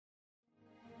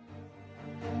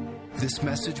This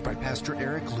message by Pastor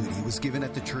Eric Ludy was given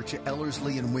at the church at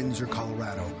Ellerslie in Windsor,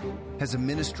 Colorado. As a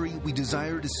ministry, we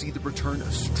desire to see the return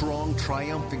of strong,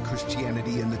 triumphant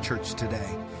Christianity in the church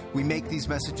today. We make these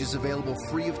messages available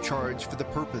free of charge for the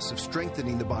purpose of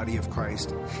strengthening the body of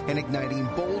Christ and igniting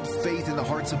bold faith in the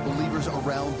hearts of believers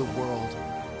around the world.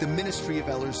 The ministry of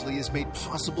Ellerslie is made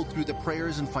possible through the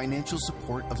prayers and financial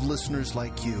support of listeners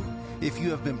like you. If you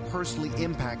have been personally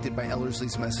impacted by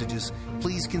Ellerslie's messages,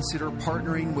 please consider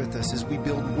partnering with us as we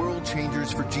build world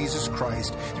changers for Jesus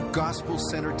Christ through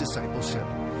gospel-centered discipleship.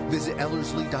 Visit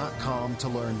Ellerslie.com to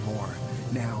learn more.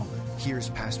 Now,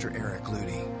 here's Pastor Eric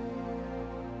Ludy.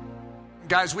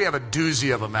 Guys, we have a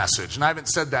doozy of a message, and I haven't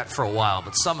said that for a while,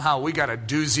 but somehow we got a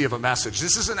doozy of a message.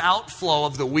 This is an outflow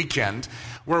of the weekend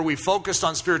where we focused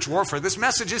on spiritual warfare. This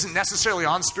message isn't necessarily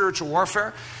on spiritual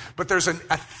warfare, but there's a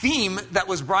theme that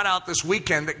was brought out this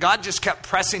weekend that God just kept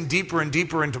pressing deeper and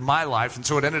deeper into my life, and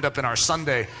so it ended up in our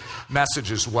Sunday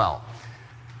message as well.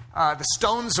 The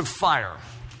stones of fire.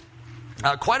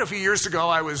 Quite a few years ago,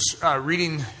 I was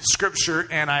reading scripture,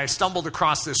 and I stumbled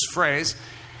across this phrase,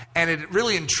 and it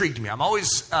really intrigued me. I'm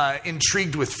always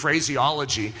intrigued with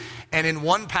phraseology. And in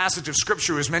one passage of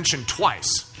Scripture it was mentioned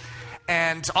twice.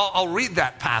 And I'll read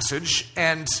that passage.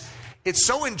 And it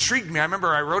so intrigued me. I remember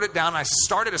I wrote it down. I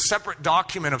started a separate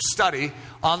document of study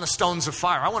on the stones of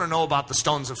fire. I want to know about the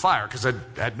stones of fire because I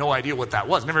had no idea what that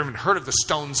was. Never even heard of the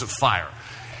stones of fire.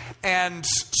 And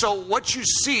so what you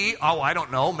see, I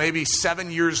don't know, maybe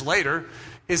 7 years later,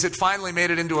 is it finally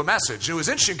made it into a message. It was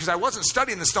interesting because I wasn't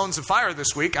studying the stones of fire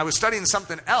this week. I was studying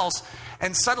something else,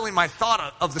 and suddenly my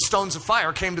thought of the stones of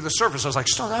fire came to the surface. I was like,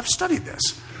 I've studied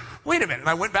this. Wait a minute. And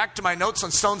I went back to my notes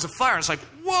on stones of fire. It's like,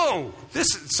 whoa,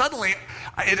 suddenly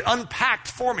it unpacked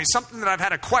for me something that I've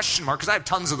had a question mark, because I have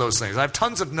tons of those things. I have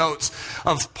tons of notes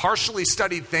of partially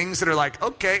studied things that are like,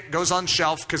 okay, it goes on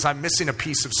shelf because I'm missing a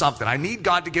piece of something. I need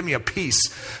God to give me a piece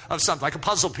of something, like a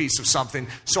puzzle piece of something,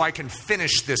 so I can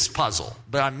finish this puzzle.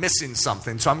 But I'm missing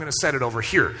something, so I'm going to set it over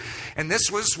here. And this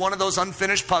was one of those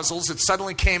unfinished puzzles that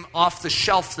suddenly came off the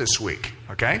shelf this week.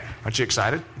 Okay? Aren't you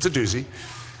excited? It's a doozy.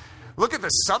 Look at the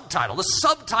subtitle. The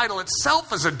subtitle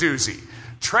itself is a doozy.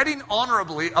 Treading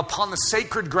honorably upon the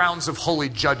sacred grounds of holy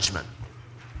judgment.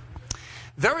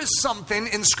 There is something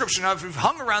in Scripture. Now, if you've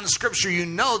hung around the Scripture, you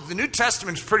know the New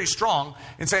Testament is pretty strong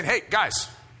in saying, hey, guys,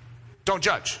 don't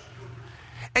judge.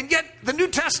 And yet, the New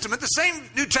Testament, the same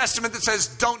New Testament that says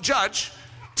don't judge,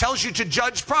 tells you to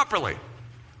judge properly.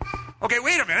 Okay,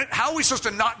 wait a minute. How are we supposed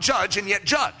to not judge and yet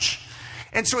judge?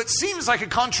 And so it seems like a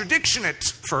contradiction at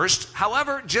first.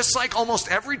 However, just like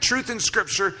almost every truth in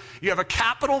Scripture, you have a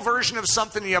capital version of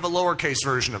something, you have a lowercase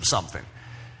version of something.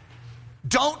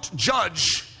 Don't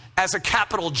judge as a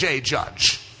capital J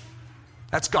judge.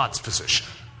 That's God's position.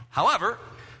 However,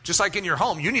 just like in your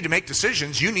home, you need to make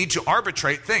decisions. You need to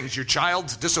arbitrate things. Your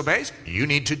child disobeys, you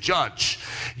need to judge.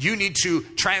 You need to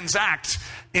transact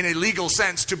in a legal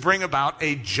sense to bring about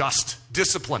a just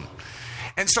discipline.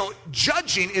 And so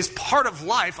judging is part of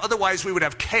life. Otherwise, we would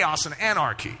have chaos and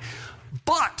anarchy.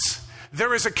 But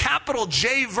there is a capital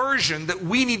J version that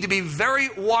we need to be very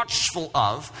watchful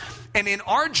of. And in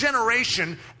our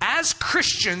generation, as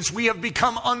Christians, we have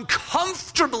become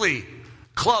uncomfortably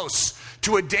close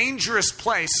to a dangerous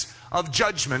place of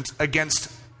judgment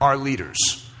against our leaders.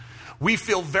 We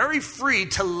feel very free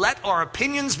to let our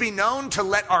opinions be known, to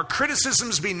let our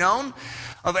criticisms be known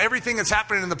of everything that's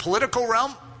happening in the political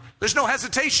realm. There's no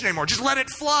hesitation anymore. Just let it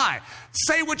fly.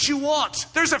 Say what you want.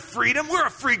 There's a freedom. We're a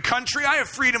free country. I have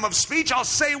freedom of speech. I'll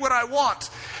say what I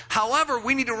want. However,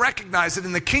 we need to recognize that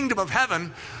in the kingdom of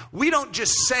heaven, we don't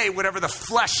just say whatever the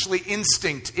fleshly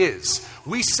instinct is.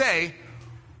 We say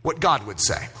what God would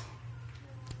say.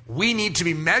 We need to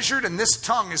be measured, and this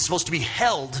tongue is supposed to be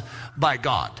held by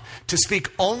God to speak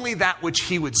only that which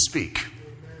He would speak.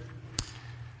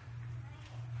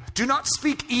 Do not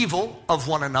speak evil of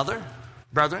one another.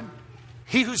 Brethren,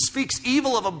 he who speaks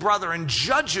evil of a brother and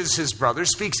judges his brother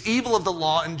speaks evil of the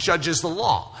law and judges the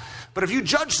law. But if you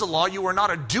judge the law, you are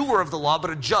not a doer of the law, but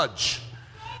a judge.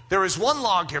 There is one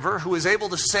lawgiver who is able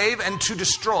to save and to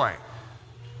destroy.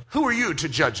 Who are you to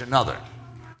judge another?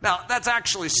 Now, that's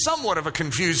actually somewhat of a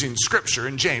confusing scripture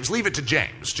in James. Leave it to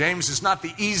James. James is not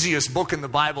the easiest book in the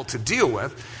Bible to deal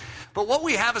with. But what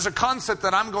we have is a concept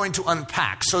that I'm going to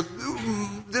unpack. So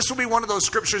this will be one of those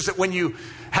scriptures that when you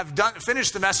have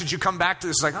finished the message, you come back to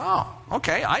this like, oh,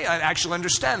 okay, I actually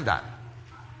understand that.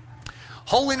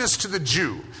 Holiness to the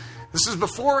Jew. This is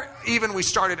before even we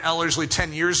started Ellerslie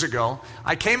 10 years ago.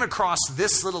 I came across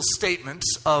this little statement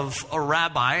of a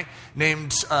rabbi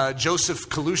named Joseph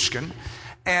Kalushkin.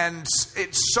 And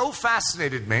it so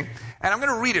fascinated me. And I'm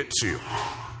going to read it to you.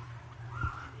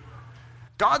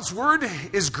 God's word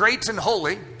is great and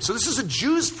holy. So this is a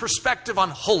Jew's perspective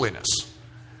on holiness.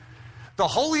 The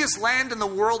holiest land in the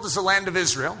world is the land of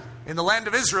Israel. In the land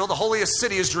of Israel, the holiest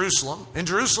city is Jerusalem. In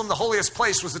Jerusalem, the holiest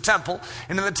place was the temple.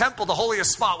 And in the temple, the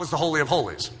holiest spot was the Holy of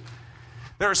Holies.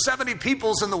 There are 70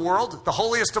 peoples in the world. The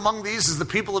holiest among these is the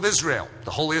people of Israel.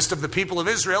 The holiest of the people of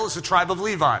Israel is the tribe of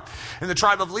Levi. In the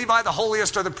tribe of Levi, the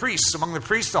holiest are the priests. Among the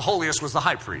priests, the holiest was the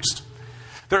high priest.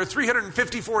 There are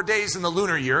 354 days in the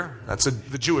lunar year. That's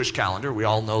the Jewish calendar. We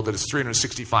all know that it's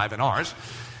 365 in ours.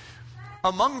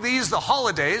 Among these, the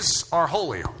holidays are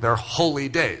holy. They're holy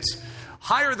days.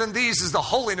 Higher than these is the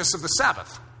holiness of the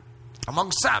Sabbath.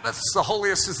 Among Sabbaths, the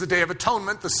holiest is the Day of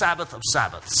Atonement, the Sabbath of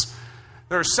Sabbaths.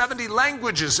 There are 70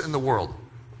 languages in the world.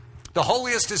 The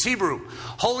holiest is Hebrew.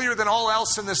 Holier than all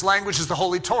else in this language is the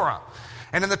Holy Torah.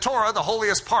 And in the Torah, the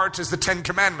holiest part is the 10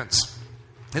 Commandments.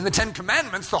 In the 10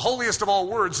 Commandments, the holiest of all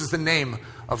words is the name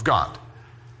of God.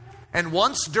 And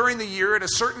once during the year at a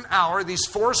certain hour, these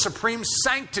four supreme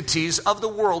sanctities of the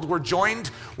world were joined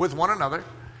with one another.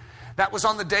 That was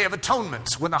on the Day of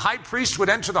Atonement, when the high priest would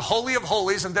enter the Holy of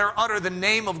Holies and there utter the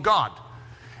name of God.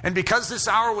 And because this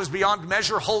hour was beyond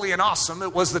measure holy and awesome,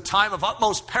 it was the time of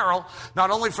utmost peril, not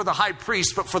only for the high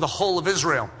priest, but for the whole of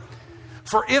Israel.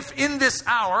 For if in this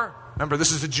hour, remember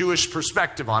this is a Jewish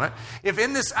perspective on it, if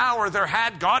in this hour there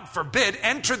had, God forbid,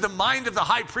 entered the mind of the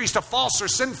high priest a false or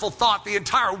sinful thought, the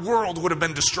entire world would have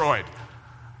been destroyed.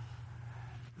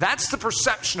 That's the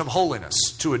perception of holiness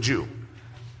to a Jew.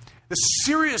 The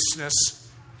seriousness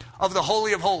of the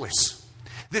Holy of Holies.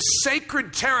 This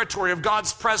sacred territory of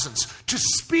God's presence, to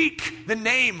speak the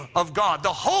name of God,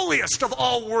 the holiest of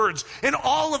all words, in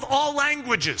all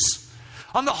languages.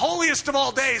 On the holiest of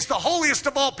all days, the holiest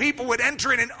of all people would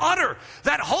enter in and utter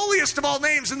that holiest of all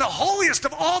names in the holiest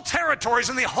of all territories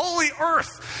in the holy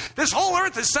earth. This whole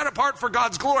earth is set apart for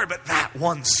God's glory, but that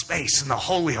one space in the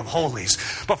Holy of Holies,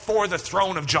 before the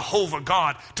throne of Jehovah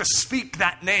God, to speak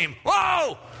that name.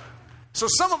 Whoa! So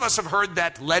some of us have heard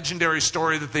that legendary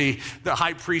story that the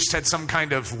high priest had some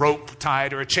kind of rope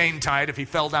tied or a chain tied. If he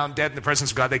fell down dead in the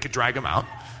presence of God, they could drag him out.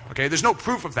 Okay, there's no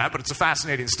proof of that, but it's a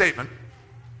fascinating statement.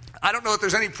 I don't know if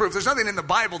there's any proof. There's nothing in the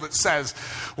Bible that says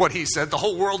what he said. The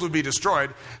whole world would be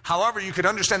destroyed. However, you could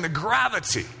understand the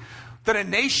gravity that a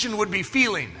nation would be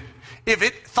feeling if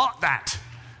it thought that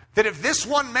if this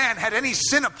one man had any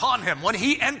sin upon him when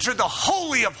he entered the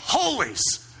Holy of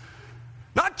Holies,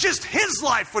 not just his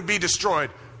life would be destroyed,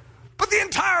 but the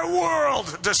entire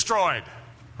world destroyed.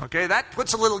 Okay, that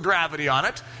puts a little gravity on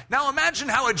it. Now imagine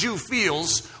how a Jew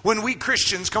feels when we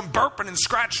Christians come burping and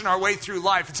scratching our way through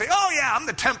life and say, oh yeah, I'm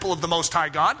the temple of the Most High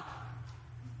God.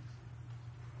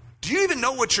 Do you even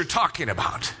know what you're talking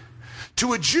about?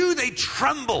 To a Jew, they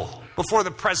tremble before the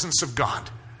presence of God.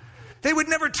 They would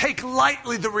never take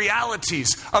lightly the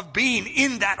realities of being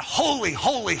in that holy,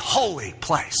 holy, holy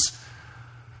place.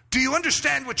 Do you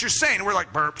understand what you're saying? We're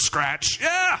like, burp, scratch.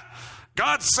 Yeah,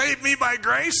 God saved me by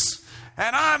grace,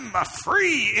 and I'm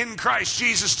free in Christ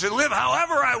Jesus to live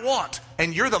however I want.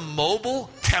 And you're the mobile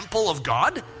temple of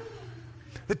God?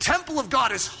 The temple of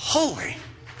God is holy.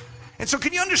 And so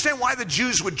can you understand why the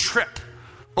Jews would trip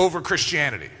over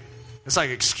Christianity? It's like,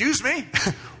 excuse me?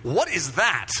 What is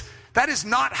that? That is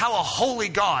not how a holy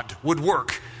God would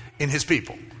work in his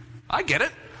people. I get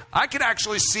it. I could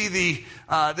actually see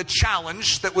the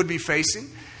challenge that would be facing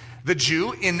the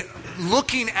Jew in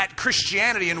looking at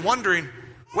Christianity and wondering,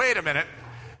 wait a minute,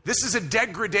 this is a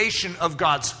degradation of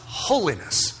God's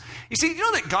holiness. You see, you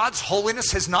know that God's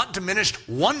holiness has not diminished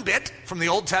one bit from the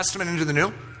Old Testament into the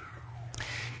New?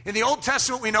 In the Old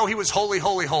Testament, we know he was holy,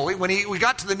 holy, holy. When we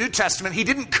got to the New Testament, he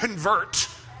didn't convert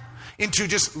into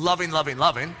just loving, loving,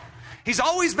 loving. He's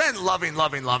always been loving,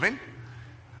 loving, loving.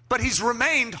 But he's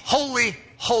remained holy,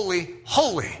 holy,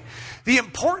 holy. The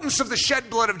importance of the shed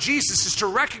blood of Jesus is to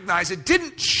recognize it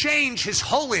didn't change his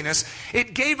holiness.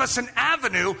 It gave us an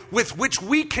avenue with which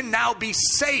we can now be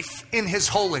safe in his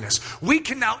holiness. We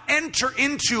can now enter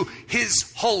into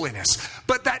his holiness.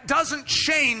 But that doesn't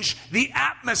change the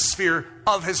atmosphere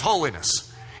of his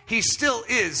holiness. He still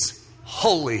is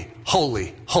holy,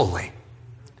 holy, holy.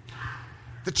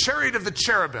 The chariot of the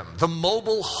cherubim, the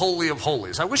mobile holy of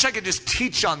holies. I wish I could just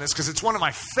teach on this because it's one of my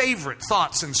favorite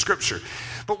thoughts in Scripture.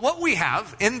 But what we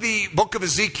have in the book of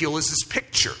Ezekiel is this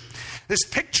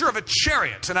picture of a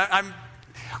chariot. And I'm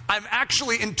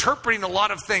actually interpreting a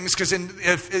lot of things because in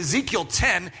Ezekiel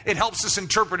 10, it helps us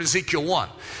interpret Ezekiel 1.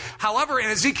 However, in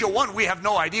Ezekiel 1, we have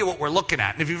no idea what we're looking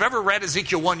at. And if you've ever read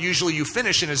Ezekiel 1, usually you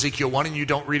finish in Ezekiel 1 and you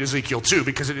don't read Ezekiel 2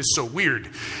 because it is so weird.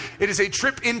 It is a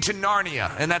trip into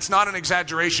Narnia, and that's not an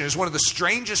exaggeration. It's one of the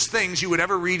strangest things you would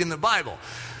ever read in the Bible.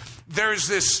 There's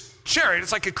this chariot,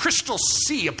 it's like a crystal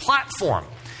sea, a platform.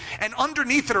 And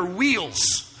underneath it are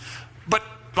wheels. But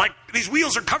like these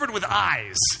wheels are covered with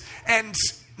eyes. And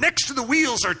next to the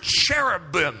wheels are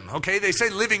cherubim. Okay, they say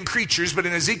living creatures, but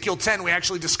in Ezekiel 10 we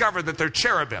actually discovered that they're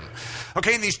cherubim.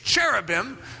 Okay, and these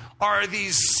cherubim are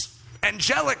these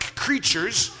angelic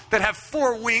creatures that have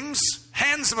 4 wings,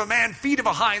 hands of a man, feet of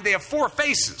a hind. They have 4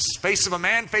 faces. Face of a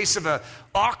man, face of an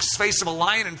ox, face of a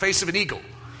lion, and face of an eagle.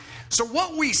 So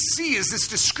what we see is this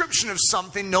description of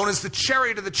something known as the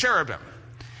chariot of the cherubim.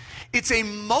 It's a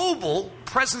mobile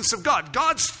presence of God.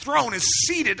 God's throne is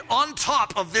seated on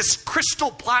top of this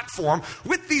crystal platform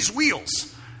with these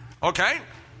wheels. Okay?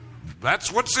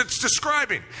 That's what it's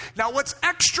describing. Now, what's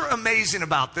extra amazing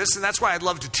about this, and that's why I'd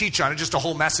love to teach on it, just a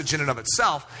whole message in and of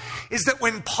itself, is that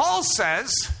when Paul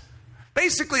says,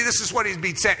 basically this is what he'd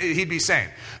be saying.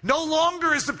 No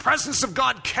longer is the presence of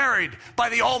God carried by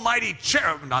the almighty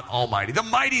cherub, not almighty, the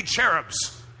mighty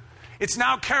cherubs. It's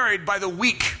now carried by the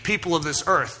weak people of this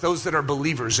earth, those that are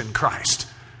believers in Christ.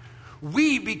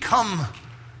 We become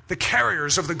the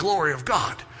carriers of the glory of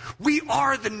God. We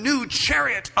are the new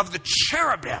chariot of the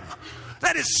cherubim.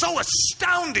 That is so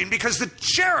astounding because the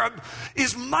cherub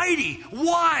is mighty,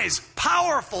 wise,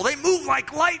 powerful. They move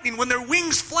like lightning. When their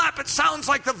wings flap, it sounds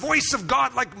like the voice of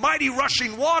God, like mighty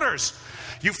rushing waters.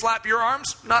 You flap your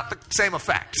arms, not the same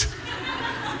effect.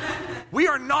 We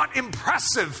are not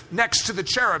impressive next to the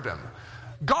cherubim.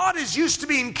 God is used to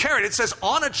being carried. It says,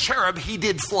 on a cherub he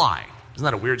did fly. Isn't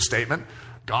that a weird statement?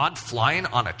 God flying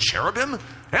on a cherubim?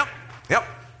 Yep.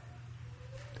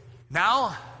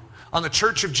 Now, on the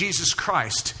Church of Jesus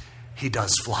Christ, he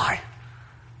does fly.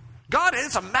 God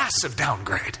is a massive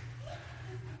downgrade.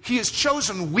 He has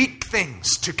chosen weak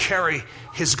things to carry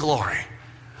his glory.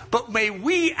 But may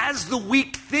we, as the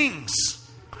weak things,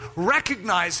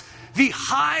 recognize the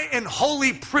high and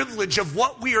holy privilege of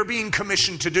what we are being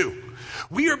commissioned to do.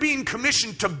 We are being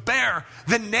commissioned to bear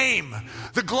the name,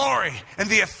 the glory, and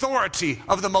the authority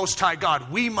of the Most High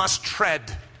God. We must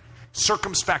tread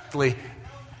circumspectly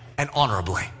and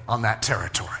honorably on that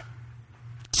territory.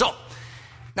 So,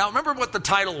 now remember what the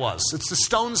title was. It's the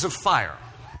Stones of Fire.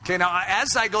 Okay, now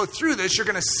as I go through this, you're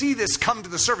going to see this come to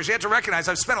the surface. You have to recognize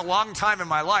I've spent a long time in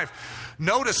my life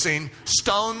noticing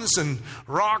stones and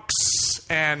rocks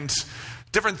and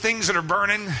different things that are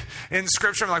burning in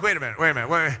Scripture. I'm like, wait a minute.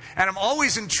 And I'm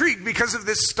always intrigued because of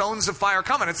this stones of fire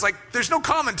comment. It's like there's no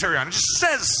commentary on it. It just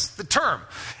says the term.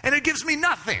 And it gives me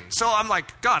nothing. So I'm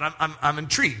like, God, I'm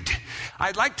intrigued.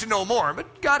 I'd like to know more,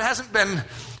 but God hasn't been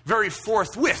very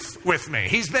forthwith with me.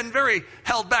 He's been very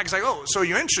held back. He's like, oh, so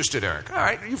you're interested, Eric. All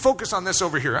right, you focus on this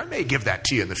over here. I may give that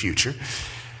to you in the future.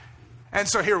 And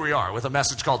so here we are with a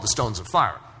message called the Stones of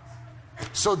Fire.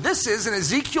 So this is in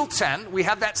Ezekiel 10. We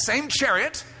have that same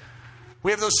chariot. We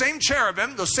have those same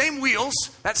cherubim, those same wheels,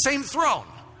 that same throne.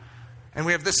 And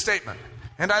we have this statement.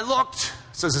 And I looked,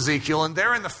 says Ezekiel, and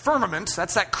there in the firmament,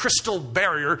 that's that crystal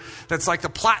barrier that's like the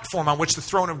platform on which the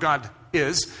throne of God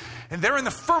is. And there in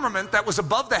the firmament that was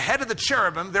above the head of the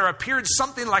cherubim, there appeared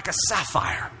something like a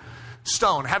sapphire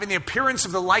stone, having the appearance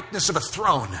of the likeness of a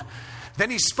throne.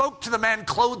 Then he spoke to the man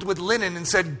clothed with linen and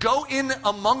said, go in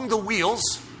among the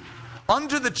wheels,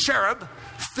 under the cherub,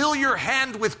 fill your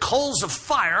hand with coals of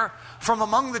fire from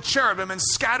among the cherubim and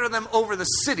scatter them over the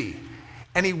city.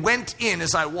 And he went in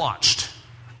as I watched.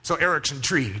 So Eric's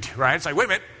intrigued, right? It's like, wait a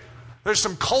minute. There's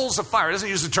some coals of fire. It doesn't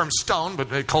use the term stone,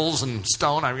 but coals and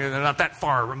stone, I mean, they're not that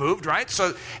far removed, right?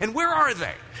 So, and where are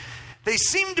they? They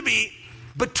seem to be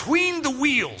between the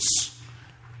wheels.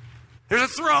 There's a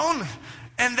throne,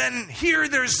 and then here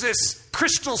there's this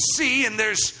crystal sea, and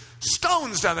there's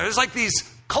stones down there. There's like these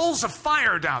coals of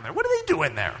fire down there. What are they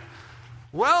doing there?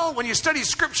 Well, when you study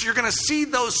Scripture, you're going to see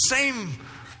those same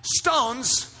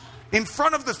stones in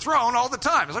front of the throne all the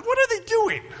time. It's like, what are they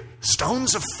doing?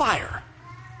 Stones of fire.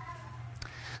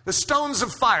 The stones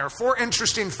of fire, 4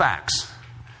 interesting facts.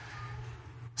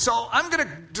 So I'm going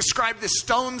to describe the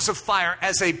stones of fire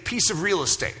as a piece of real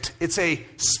estate. It's a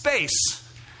space.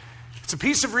 It's a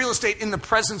piece of real estate in the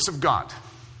presence of God.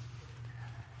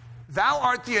 Thou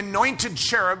art the anointed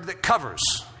cherub that covers.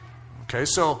 Okay,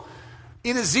 so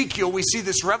in Ezekiel we see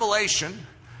this revelation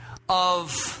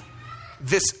of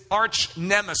this arch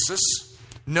nemesis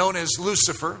known as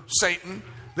Lucifer, Satan,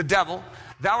 the devil.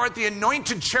 Thou art the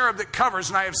anointed cherub that covers,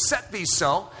 and I have set thee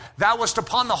so. Thou wast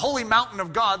upon the holy mountain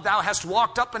of God. Thou hast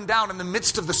walked up and down in the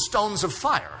midst of the stones of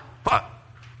fire. But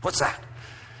what's that?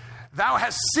 Thou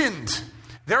hast sinned.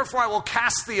 Therefore I will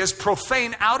cast thee as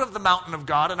profane out of the mountain of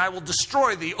God, and I will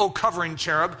destroy thee, O covering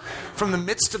cherub, from the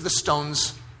midst of the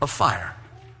stones of fire.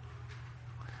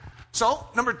 So,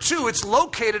 number 2, it's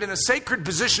located in a sacred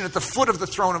position at the foot of the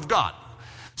throne of God.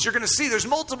 So you're going to see there's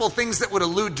multiple things that would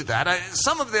allude to that.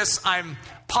 Some of this I'm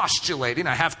postulating,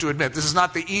 I have to admit. This is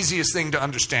not the easiest thing to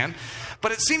understand.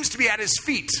 But it seems to be at his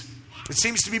feet. It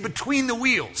seems to be between the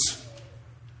wheels.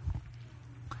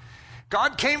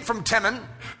 God came from Teman,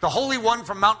 the Holy One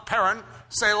from Mount Paran,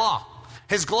 Selah.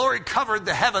 His glory covered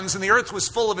the heavens, and the earth was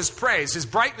full of his praise. His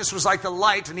brightness was like the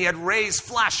light, and he had rays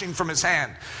flashing from his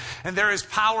hand. And there his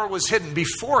power was hidden.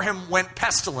 Before him went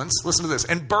pestilence, listen to this,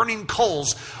 and burning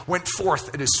coals went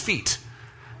forth at his feet.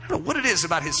 I don't know what it is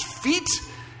about his feet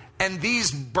and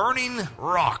these burning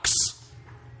rocks.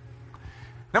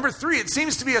 Number 3, it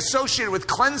seems to be associated with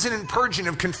cleansing and purging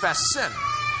of confessed sin.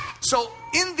 So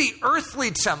in the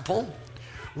earthly temple,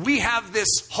 we have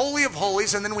this Holy of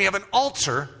Holies, and then we have an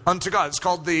altar unto God. It's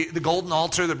called the golden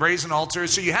altar, the brazen altar.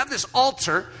 So you have this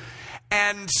altar,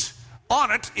 and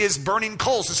on it is burning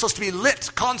coals. It's supposed to be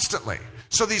lit constantly.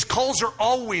 So these coals are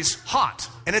always hot,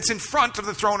 and it's in front of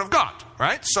the throne of God,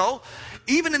 right? So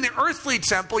even in the earthly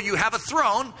temple, you have a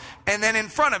throne, and then in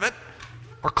front of it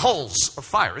are coals of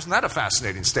fire. Isn't that a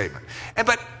fascinating statement? And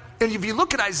if you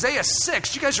look at Isaiah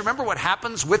 6, do you guys remember what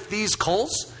happens with these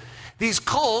coals? These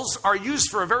coals are used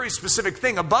for a very specific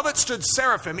thing. Above it stood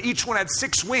seraphim. Each one had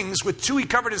 6 wings. With 2 he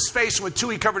covered his face, and with 2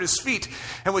 he covered his feet.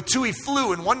 And with 2 he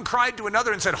flew. And one cried to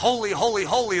another and said, Holy, holy,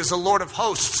 holy is the Lord of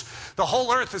hosts. The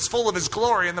whole earth is full of his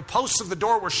glory. And the posts of the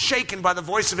door were shaken by the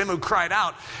voice of him who cried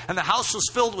out. And the house was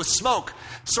filled with smoke.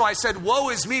 So I said, Woe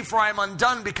is me, for I am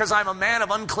undone, because I am a man of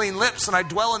unclean lips. And I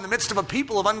dwell in the midst of a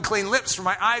people of unclean lips. For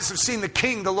my eyes have seen the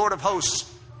King, the Lord of hosts.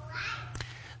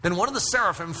 Then one of the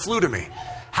seraphim flew to me,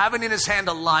 having in his hand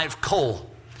a live coal,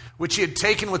 which he had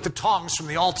taken with the tongs from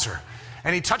the altar.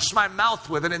 And he touched my mouth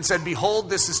with it and said, Behold,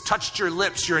 this has touched your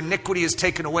lips. Your iniquity is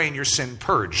taken away and your sin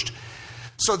purged.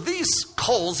 So these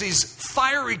coals, these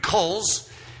fiery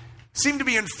coals, seem to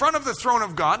be in front of the throne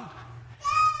of God.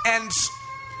 And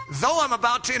though I'm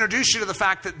about to introduce you to the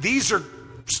fact that these are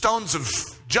stones of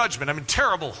judgment,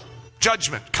 terrible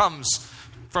judgment comes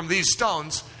from these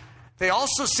stones, they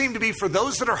also seem to be, for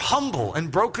those that are humble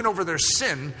and broken over their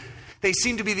sin, they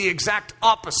seem to be the exact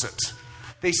opposite.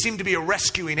 They seem to be a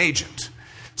rescuing agent.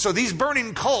 So these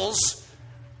burning coals,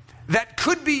 that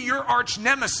could be your arch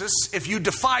nemesis if you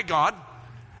defy God,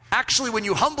 actually when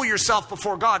you humble yourself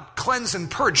before God, cleanse and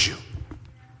purge you.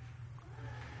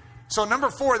 So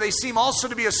number 4, they seem also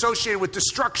to be associated with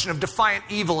destruction of defiant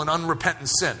evil and unrepentant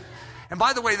sin. And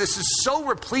by the way, this is so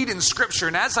replete in Scripture,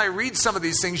 and as I read some of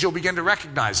these things, you'll begin to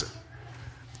recognize it.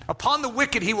 Upon the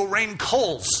wicked he will rain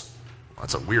coals. Well,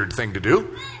 that's a weird thing to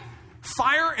do.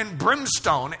 Fire and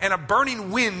brimstone and a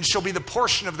burning wind shall be the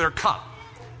portion of their cup.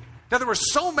 Now there were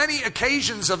so many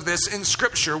occasions of this in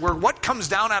Scripture where what comes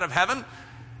down out of heaven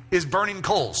is burning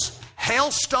coals.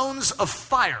 Hailstones of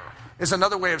fire is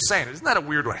another way of saying it. Isn't that a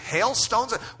weird one?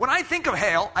 Hailstones? When I think of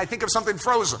hail, I think of something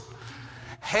frozen.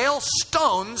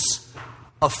 Hailstones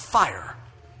of fire.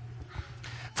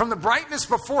 From the brightness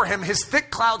before him, his thick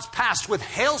clouds passed with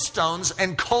hailstones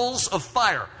and coals of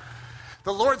fire.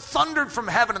 The Lord thundered from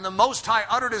heaven, and the Most High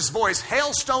uttered his voice,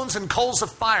 hailstones and coals of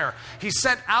fire. He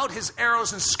sent out his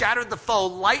arrows and scattered the foe,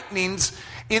 lightnings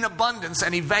in abundance,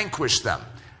 and he vanquished them.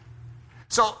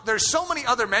 So there's so many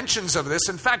other mentions of this.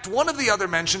 In fact, one of the other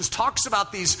mentions talks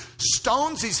about these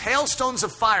stones, these hailstones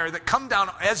of fire that come down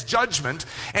as judgment,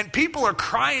 and people are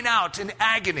crying out in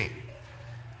agony.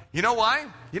 You know why?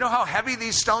 You know how heavy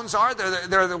these stones are?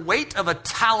 They're the weight of a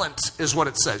talent is what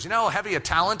it says. You know how heavy a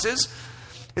talent is?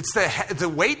 It's the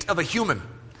weight of a human.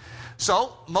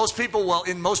 So most people will,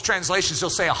 in most translations, they'll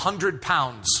say 100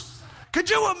 pounds. Could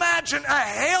you imagine a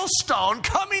hailstone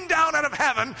coming down out of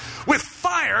heaven with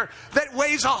fire that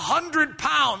weighs 100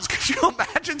 pounds? Could you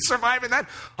imagine surviving that?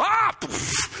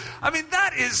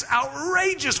 That is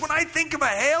outrageous. When I think of a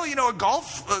hail, a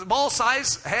golf ball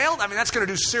size hail, that's going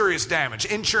to do serious damage.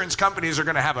 Insurance companies are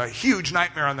going to have a huge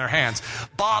nightmare on their hands.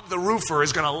 Bob the roofer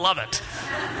is going to love it.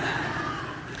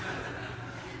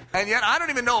 And yet, I don't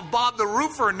even know if Bob the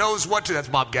roofer knows what to... That's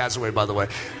Bob Gazaway, by the way.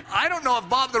 I don't know if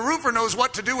Bob the roofer knows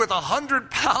what to do with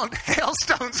 100-pound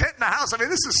hailstones hitting the house.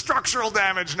 This is structural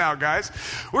damage now, guys.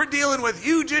 We're dealing with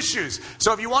huge issues.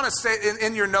 So if you want to stay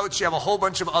in your notes, you have a whole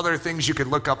bunch of other things you could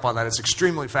look up on that. It's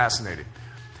extremely fascinating.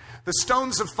 The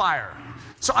stones of fire.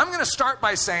 So I'm going to start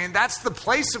by saying that's the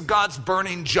place of God's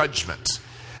burning judgment.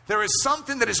 There is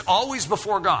something that is always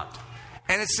before God.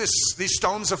 And it's these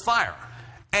stones of fire.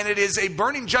 And it is a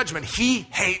burning judgment. He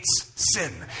hates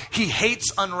sin. He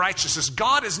hates unrighteousness.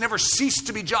 God has never ceased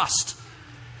to be just.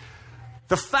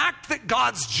 The fact that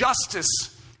God's justice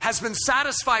has been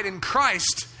satisfied in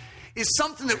Christ is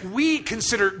something that we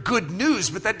consider good news,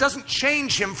 but that doesn't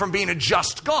change him from being a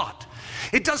just God.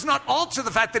 It does not alter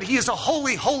the fact that he is a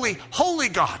holy, holy, holy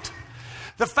God.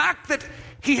 The fact that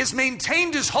he has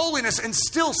maintained his holiness and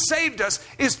still saved us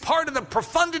is part of the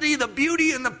profundity, the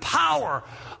beauty, and the power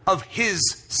of his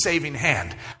saving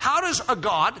hand. How does a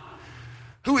God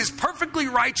who is perfectly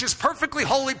righteous, perfectly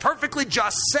holy, perfectly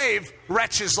just save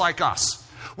wretches like us,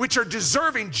 which are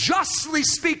deserving, justly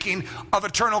speaking, of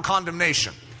eternal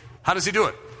condemnation? How does he do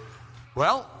it?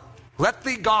 Well, let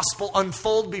the gospel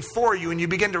unfold before you and you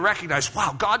begin to recognize,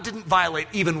 wow, God didn't violate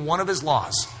even one of his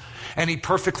laws. And he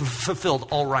perfectly fulfilled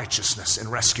all righteousness in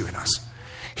rescuing us.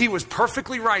 He was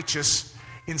perfectly righteous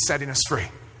in setting us free.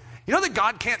 You know that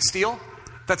God can't steal?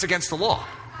 That's against the law.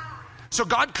 So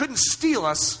God couldn't steal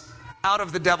us out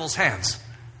of the devil's hands.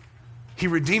 He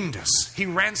redeemed us. He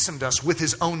ransomed us with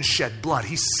his own shed blood.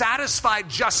 He satisfied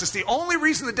justice. The only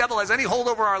reason the devil has any hold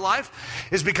over our life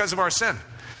is because of our sin.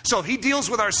 So if he deals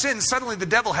with our sin, suddenly the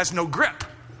devil has no grip.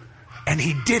 And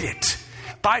he did it.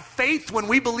 By faith, when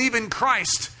we believe in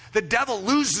Christ, the devil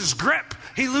loses grip.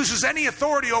 He loses any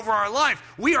authority over our life.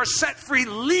 We are set free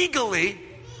legally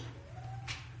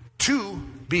to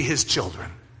be his children.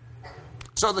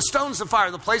 So the stones of fire,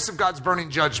 the place of God's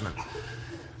burning judgment.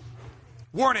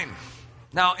 Warning.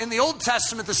 Now, in the Old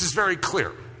Testament, this is very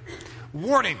clear.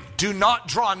 Warning, do not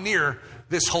draw near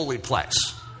this holy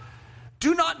place.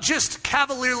 Do not just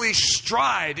cavalierly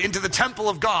stride into the temple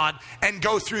of God and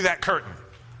go through that curtain.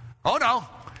 Oh no,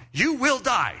 you will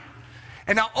die.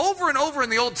 And now over and over in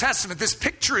the Old Testament, this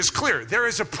picture is clear. There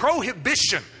is a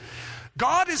prohibition.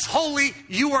 God is holy,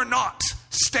 you are not.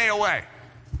 Stay away.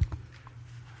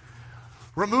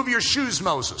 Remove your shoes,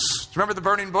 Moses. Do you remember the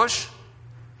burning bush?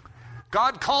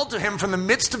 God called to him from the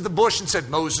midst of the bush and said,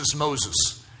 Moses,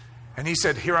 Moses. And he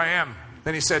said, here I am.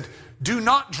 Then he said, do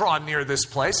not draw near this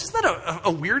place. Isn't that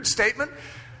a weird statement?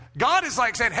 God is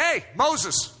like saying, hey,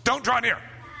 Moses, don't draw near.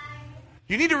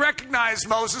 You need to recognize,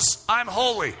 Moses, I'm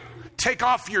holy. Take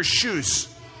off your shoes.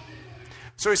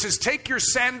 So he says, take your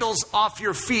sandals off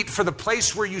your feet, for the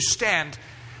place where you stand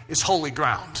is holy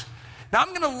ground. Now I'm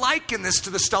going to liken this to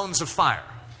the stones of fire.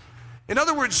 In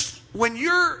other words, when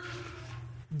you're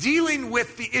dealing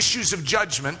with the issues of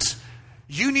judgment,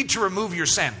 you need to remove your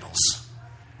sandals.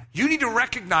 You need to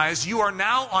recognize you are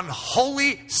now on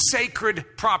holy, sacred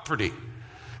property.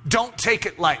 Don't take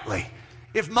it lightly.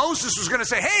 If Moses was going to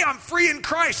say, hey, I'm free in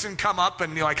Christ, and come up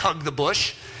and hug the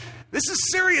bush, this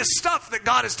is serious stuff that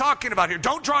God is talking about here.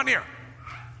 Don't draw near.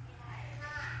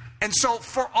 And so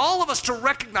for all of us to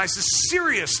recognize the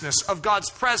seriousness of God's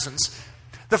presence,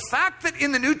 the fact that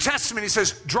in the New Testament he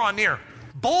says, draw near,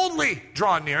 boldly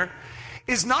draw near,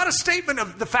 is not a statement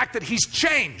of the fact that he's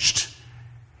changed.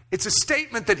 It's a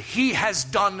statement that he has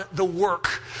done the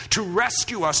work to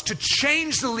rescue us, to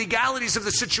change the legalities of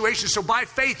the situation. So by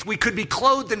faith, we could be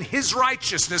clothed in his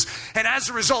righteousness and as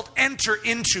a result, enter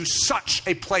into such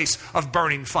a place of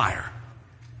burning fire.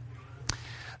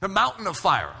 The mountain of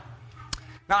fire.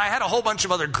 Now, I had a whole bunch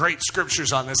of other great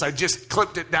scriptures on this. I just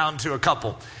clipped it down to a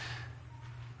couple.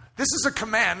 This is a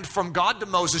command from God to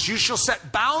Moses. You shall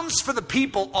set bounds for the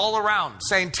people all around,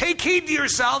 saying, take heed to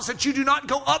yourselves that you do not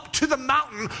go up to the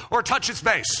mountain or touch its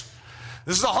base.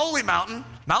 This is a holy mountain,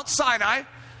 Mount Sinai.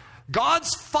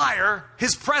 God's fire,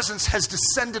 his presence has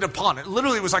descended upon it. It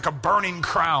literally was like a burning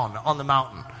crown on the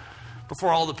mountain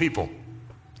before all the people.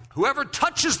 Whoever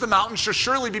touches the mountain shall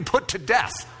surely be put to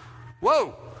death.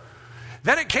 Whoa.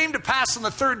 Then it came to pass on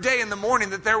the third day in the morning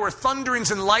that there were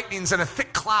thunderings and lightnings and a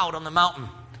thick cloud on the mountain.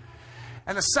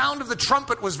 And the sound of the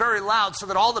trumpet was very loud, so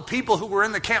that all the people who were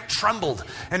in the camp trembled.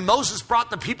 And Moses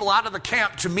brought the people out of the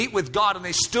camp to meet with God, and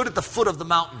they stood at the foot of the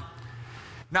mountain.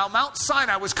 Now Mount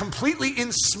Sinai was completely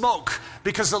in smoke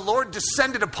because the Lord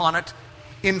descended upon it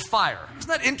in fire. Isn't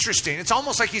that interesting? It's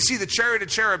almost like you see the chariot of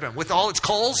cherubim with all its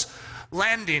coals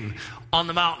landing on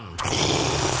the mountain.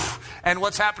 And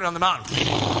what's happening on the mountain?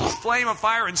 Flame of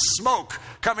fire and smoke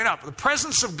coming up. The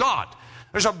presence of God.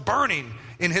 There's a burning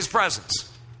in his presence.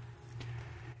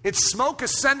 Its smoke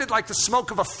ascended like the smoke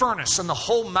of a furnace, and the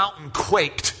whole mountain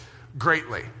quaked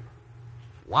greatly.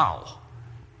 Wow.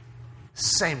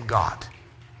 Same God.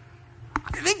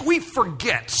 I think we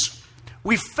forget.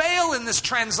 We fail in this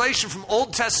translation from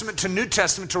Old Testament to New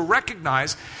Testament to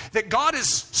recognize that God is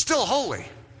still holy.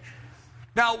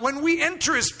 Now, when we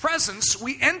enter his presence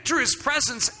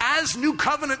as new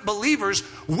covenant believers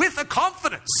with a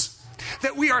confidence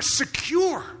that we are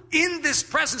secure in this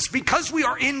presence because we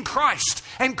are in Christ.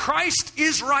 And Christ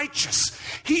is righteous.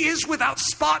 He is without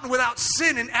spot and without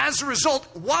sin. And as a result,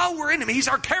 while we're in him, he's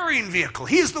our carrying vehicle.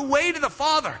 He is the way to the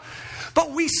Father. But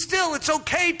it's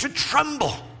okay to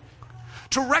tremble,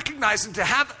 to recognize and to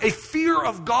have a fear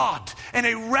of God, and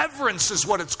a reverence is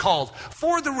what it's called,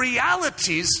 for the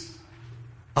realities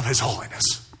of His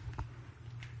holiness.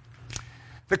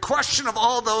 The question of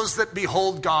all those that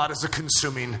behold God as a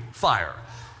consuming fire.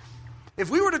 If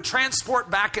we were to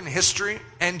transport back in history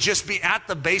and just be at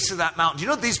the base of that mountain, do you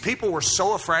know these people were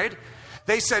so afraid?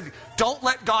 They said, don't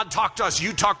let God talk to us,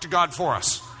 you talk to God for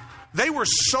us. They were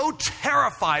so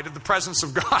terrified of the presence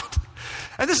of God.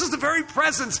 And this is the very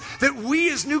presence that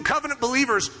we as New Covenant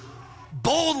believers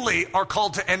boldly are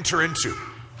called to enter into.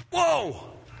 Whoa!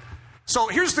 So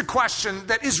here's the question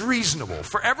that is reasonable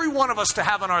for every one of us to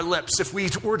have on our lips if we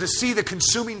were to see the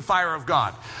consuming fire of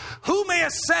God. Who may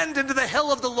ascend into the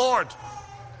hill of the Lord?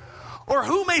 Or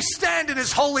who may stand in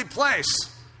His holy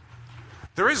place?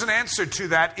 There is an answer to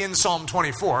that in Psalm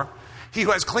 24. He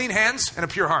who has clean hands and a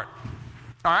pure heart.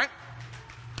 All right?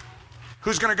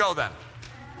 Who's going to go then?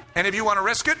 Any of you want to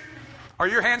risk it? Are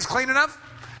your hands clean enough?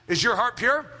 Is your heart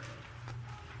pure?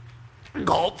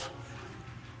 Gulp.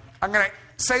 I'm going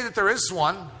to say that there is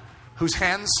one whose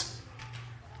hands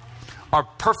are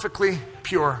perfectly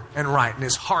pure and right, and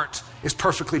his heart is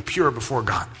perfectly pure before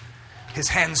God. His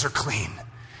hands are clean.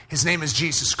 His name is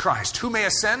Jesus Christ. Who may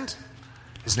ascend?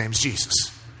 His name is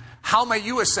Jesus. How may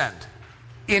you ascend?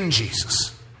 In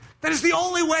Jesus. That is the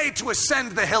only way to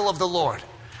ascend the hill of the Lord.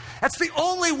 That's the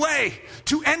only way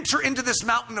to enter into this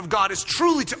mountain of God, is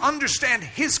truly to understand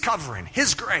His covering,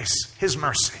 His grace, His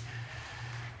mercy.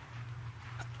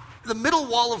 The middle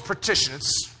wall of partition,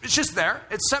 it's just there.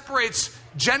 It separates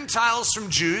Gentiles from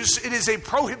Jews. It is a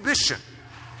prohibition.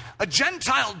 A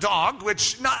Gentile dog,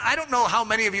 which I don't know how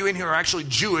many of you in here are actually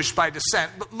Jewish by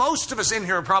descent, but most of us in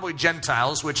here are probably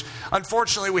Gentiles, which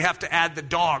unfortunately we have to add the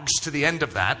dogs to the end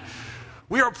of that.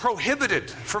 We are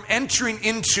prohibited from entering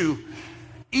into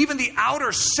even the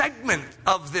outer segment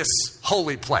of this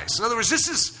holy place. In other words, this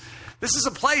is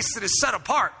a place that is set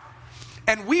apart,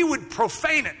 and we would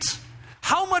profane it.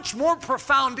 How much more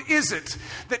profound is it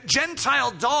that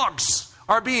Gentile dogs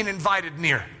are being invited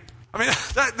near? I mean,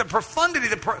 the profundity,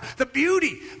 the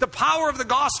beauty, the power of the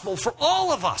gospel for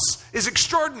all of us is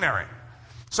extraordinary.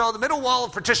 So the middle wall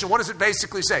of partition, what does it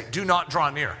basically say? Do not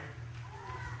draw near.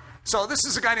 So this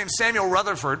is a guy named Samuel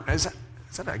Rutherford. Is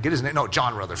that I get his name? No,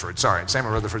 John Rutherford. Sorry,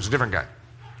 Samuel Rutherford's a different guy.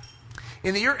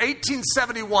 In the year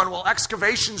 1871, while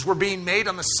excavations were being made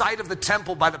on the site of the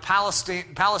temple by the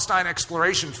Palestine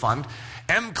Exploration Fund,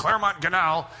 M. Claremont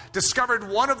Ganau discovered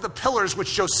one of the pillars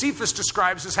which Josephus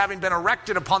describes as having been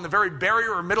erected upon the very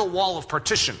barrier or middle wall of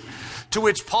partition, to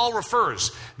which Paul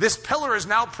refers. This pillar is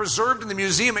now preserved in the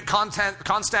museum at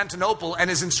Constantinople and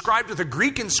is inscribed with a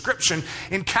Greek inscription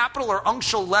in capital or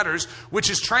uncial letters, which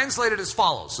is translated as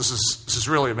follows. This is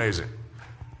really amazing.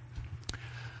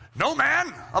 No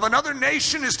man of another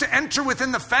nation is to enter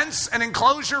within the fence and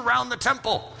enclosure round the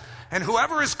temple, and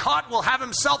whoever is caught will have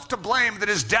himself to blame that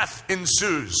his death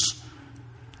ensues.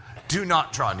 Do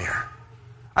not draw near.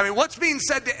 I mean, what's being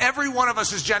said to every one of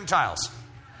us as Gentiles?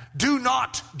 Do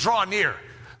not draw near,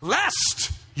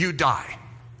 lest you die.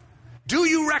 Do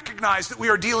you recognize that we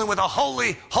are dealing with a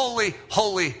holy, holy,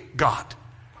 holy God?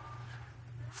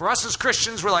 For us as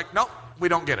Christians, we're like, nope, we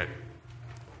don't get it.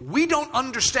 We don't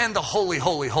understand the holy,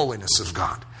 holy, holiness of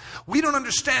God. We don't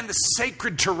understand the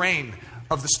sacred terrain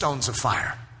of the stones of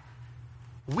fire.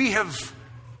 We have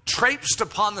traipsed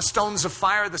upon the stones of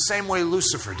fire the same way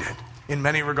Lucifer did in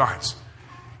many regards.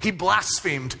 He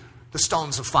blasphemed the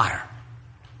stones of fire.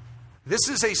 This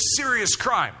is a serious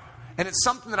crime, and it's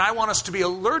something that I want us to be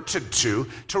alerted to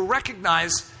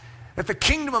recognize that the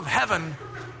kingdom of heaven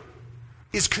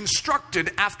is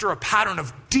constructed after a pattern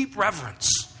of deep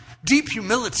reverence, deep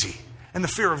humility, and the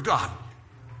fear of God.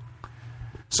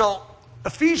 So,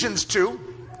 Ephesians 2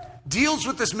 deals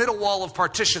with this middle wall of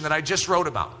partition that I just wrote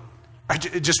about. I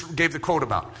just gave the quote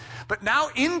about. But now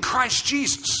in Christ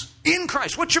Jesus, in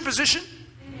Christ, what's your position?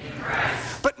 In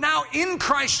Christ. But now in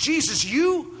Christ Jesus,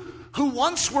 you who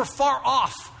once were far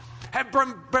off have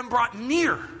been brought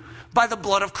near by the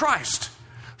blood of Christ.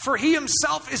 For He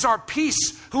Himself is our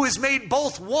peace, who has made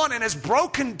both one and has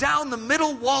broken down the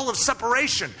middle wall of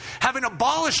separation, having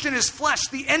abolished in His flesh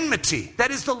the enmity,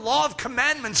 that is the law of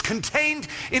commandments contained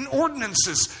in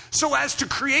ordinances, so as to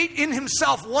create in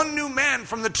Himself one new man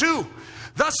from the two,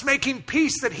 thus making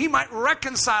peace, that He might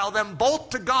reconcile them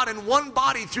both to God in one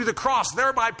body through the cross,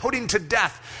 thereby putting to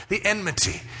death the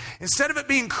enmity. Instead of it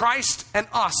being Christ and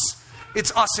us,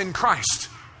 it's us in Christ.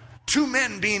 Two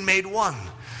men being made one.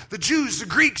 The Jews, the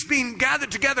Greeks being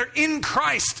gathered together in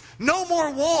Christ. No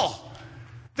more wall.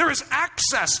 There is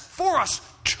access for us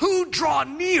to draw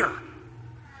near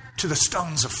to the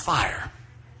stones of fire.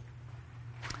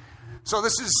 So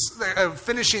this is a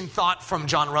finishing thought from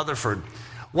John Rutherford.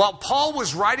 While Paul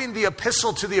was writing the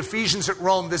epistle to the Ephesians at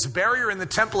Rome, this barrier in the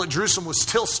temple at Jerusalem was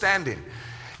still standing.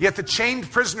 Yet the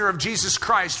chained prisoner of Jesus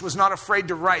Christ was not afraid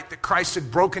to write that Christ had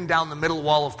broken down the middle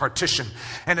wall of partition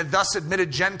and had thus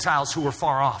admitted Gentiles who were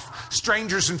far off,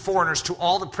 strangers and foreigners, to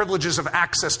all the privileges of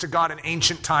access to God in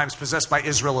ancient times possessed by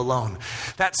Israel alone.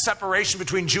 That separation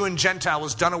between Jew and Gentile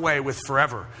was done away with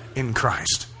forever in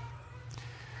Christ.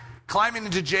 Climbing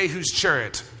into Jehu's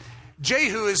chariot.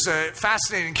 Jehu is a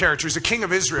fascinating character. He's a king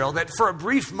of Israel that for a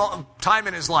brief time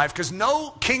in his life, because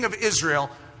no king of Israel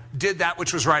did that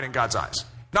which was right in God's eyes.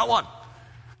 Not one.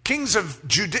 Kings of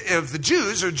the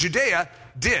Jews or Judea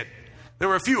did. There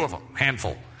were a few of them,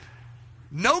 handful.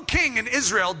 No king in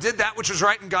Israel did that which was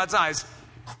right in God's eyes.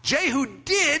 Jehu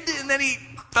did, and then he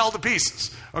fell to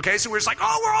pieces. Okay, so we're just like,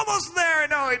 oh, we're almost there.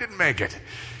 No, he didn't make it.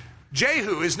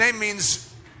 Jehu, his name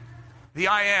means the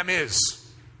I am is.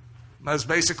 That's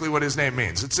basically what his name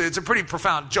means. It's a pretty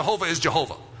profound. Jehovah is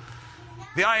Jehovah.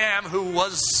 The I am who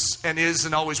was and is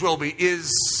and always will be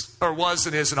is, or was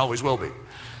and is and always will be.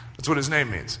 That's what his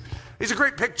name means. He's a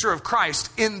great picture of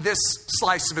Christ in this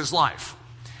slice of his life.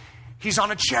 He's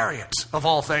on a chariot of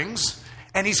all things,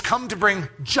 and he's come to bring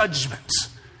judgment.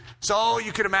 So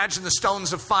you could imagine the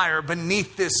stones of fire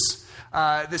beneath this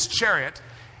chariot,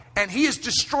 and he is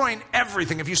destroying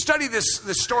everything. If you study this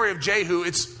story of Jehu,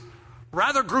 it's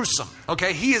rather gruesome.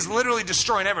 Okay, he is literally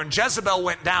destroying everyone. Jezebel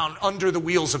went down under the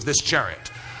wheels of this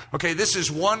chariot. Okay, this is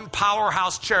one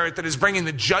powerhouse chariot that is bringing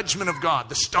the judgment of God,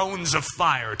 the stones of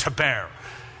fire, to bear.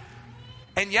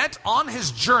 And yet, on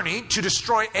his journey to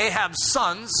destroy Ahab's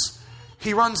sons,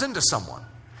 he runs into someone.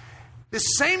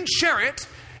 This same chariot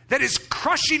that is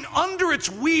crushing under its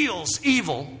wheels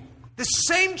evil, this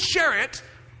same chariot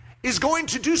is going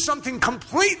to do something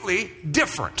completely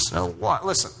different. Now, what?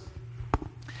 Listen.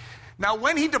 Now,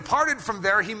 when he departed from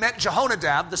there, he met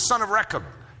Jehonadab, the son of Rechab,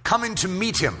 coming to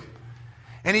meet him.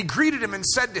 And he greeted him and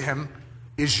said to him,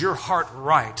 "Is your heart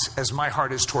right as my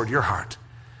heart is toward your heart?"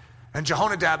 And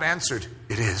Jehonadab answered,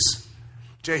 "It is."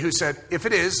 Jehu said, "If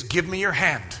it is, give me your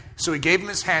hand." So he gave him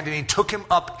his hand, and he took him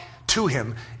up to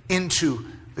him into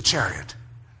the chariot.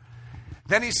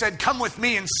 Then he said, "Come with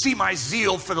me and see my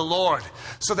zeal for the Lord."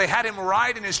 So they had him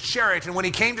ride in his chariot, and when he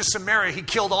came to Samaria, he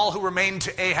killed all who remained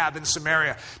to Ahab in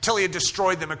Samaria, till he had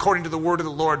destroyed them, according to the word of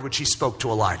the Lord, which he spoke to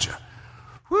Elijah.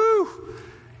 Woo!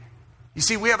 You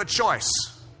see, we have a choice.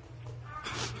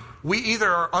 We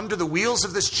either are under the wheels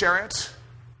of this chariot,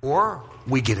 or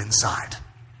we get inside.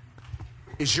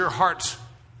 Is your heart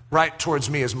right towards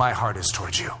me as my heart is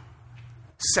towards you?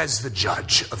 Says the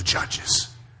Judge of Judges.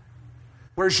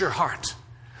 Where's your heart?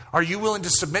 Are you willing to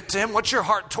submit to him? What's your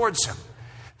heart towards him?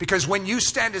 Because when you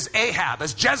stand as Ahab,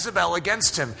 as Jezebel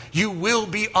against him, you will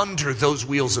be under those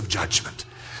wheels of judgment.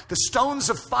 The stones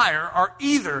of fire are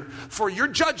either for your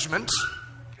judgment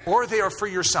or they are for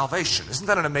your salvation. Isn't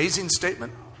that an amazing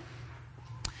statement?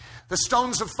 The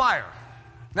stones of fire.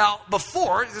 Now,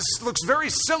 before, this looks very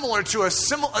similar to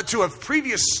a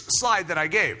previous slide that I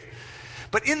gave.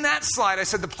 But in that slide, I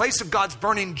said the place of God's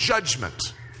burning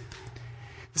judgment.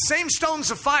 The same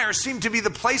stones of fire seem to be the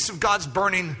place of God's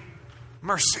burning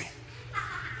mercy.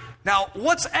 Now,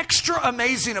 what's extra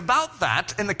amazing about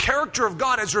that and the character of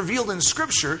God as revealed in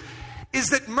Scripture is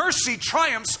that mercy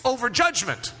triumphs over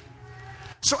judgment.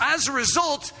 So as a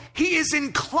result, he is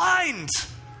inclined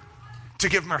to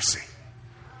give mercy.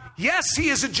 Yes, he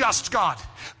is a just God,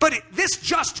 but this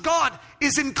just God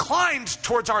is inclined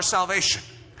towards our salvation.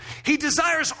 He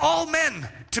desires all men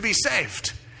to be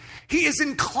saved. He is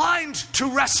inclined to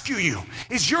rescue you.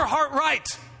 Is your heart right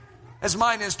as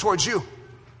mine is towards you?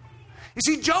 You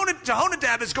see,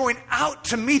 Jehonadab is going out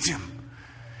to meet him.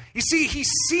 You see, he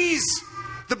sees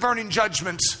the burning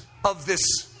judgment of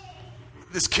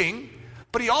this king,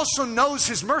 but he also knows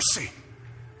his mercy.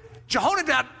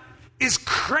 Jehonadab is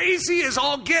crazy as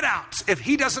all get out if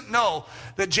he doesn't know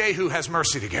that Jehu has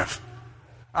mercy to give.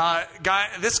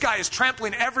 This guy is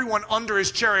trampling everyone under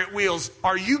his chariot wheels.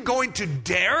 Are you going to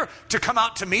dare to come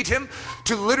out to meet him?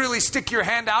 To literally stick your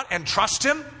hand out and trust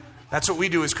him? That's what we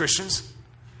do as Christians.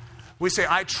 We say,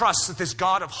 I trust that this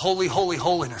God of holy, holy,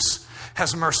 holiness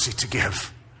has mercy to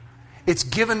give. It's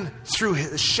given through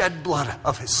the shed blood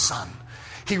of his son.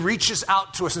 He reaches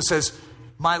out to us and says,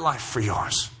 my life for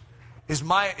yours.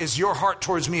 Is your heart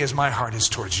towards me as my heart is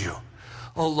towards you?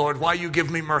 Oh Lord, why you give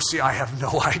me mercy, I have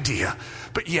no idea.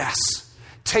 But yes,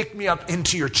 take me up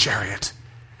into your chariot.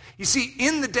 You see,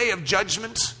 in the day of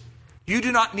judgment, you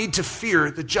do not need to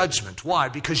fear the judgment. Why?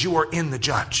 Because you are in the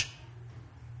judge.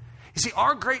 You see,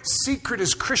 our great secret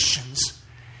as Christians,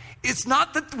 it's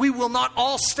not that we will not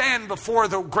all stand before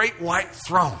the great white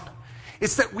throne.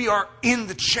 It's that we are in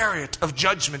the chariot of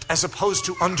judgment as opposed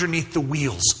to underneath the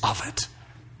wheels of it.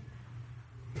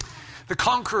 The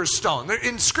conqueror's stone.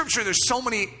 In Scripture, there's so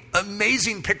many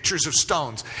amazing pictures of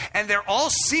stones, and they're all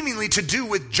seemingly to do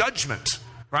with judgment,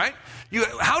 right?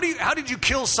 How did you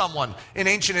kill someone in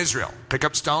ancient Israel? Pick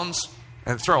up stones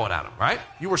and throw it at them, right?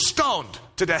 You were stoned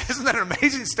to death. Isn't that an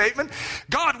amazing statement?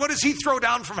 God, what does he throw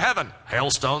down from heaven?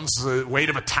 Hailstones, the weight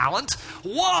of a talent.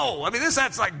 Whoa! I mean,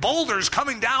 that's like boulders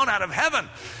coming down out of heaven.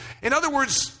 In other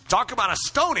words, talk about a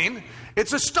stoning.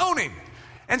 It's a stoning.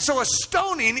 And so a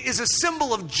stoning is a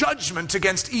symbol of judgment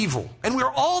against evil. And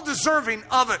we're all deserving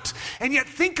of it. And yet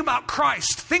think about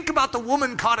Christ. Think about the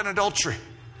woman caught in adultery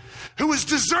who was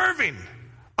deserving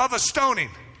of a stoning.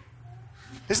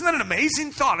 Isn't that an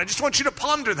amazing thought? I just want you to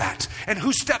ponder that. And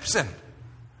who steps in?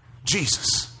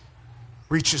 Jesus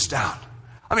reaches down.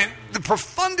 I mean, the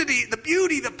profundity, the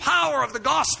beauty, the power of the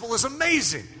gospel is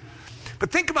amazing.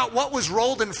 But think about what was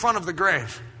rolled in front of the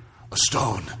grave. A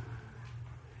stone.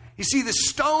 You see, the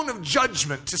stone of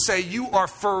judgment to say you are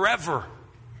forever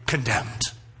condemned.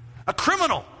 A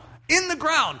criminal in the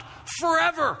ground,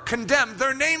 forever condemned.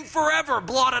 Their name forever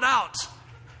blotted out.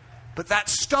 But that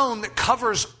stone that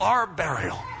covers our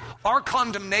burial, our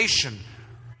condemnation,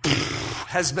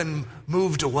 has been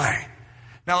moved away.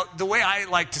 Now, the way I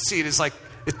like to see it is like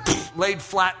it laid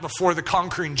flat before the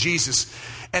conquering Jesus.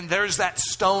 And there's that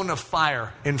stone of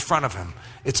fire in front of him.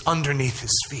 It's underneath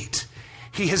his feet.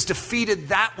 He has defeated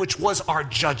that which was our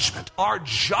judgment. Our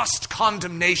just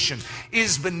condemnation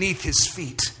is beneath his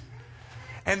feet.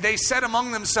 And they said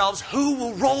among themselves, who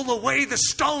will roll away the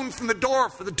stone from the door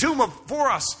for the tomb for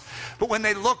us? But when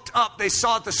they looked up, they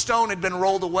saw that the stone had been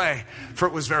rolled away, for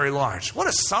it was very large. What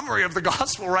a summary of the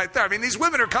gospel right there. I mean, these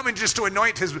women are coming just to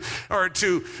anoint his, or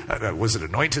to, was it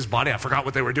anoint his body? I forgot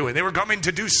what they were doing. They were coming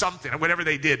to do something, whatever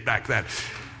they did back then.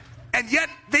 And yet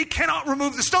they cannot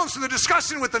remove the stone. So they're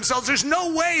discussing with themselves, there's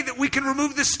no way that we can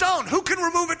remove this stone. Who can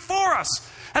remove it for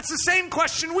us? That's the same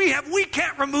question we have. We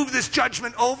can't remove this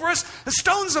judgment over us. The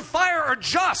stones of fire are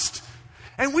just.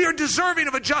 And we are deserving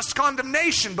of a just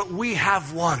condemnation. But we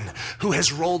have one who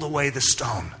has rolled away the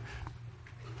stone.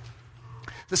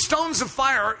 The stones of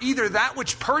fire are either that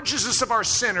which purges us of our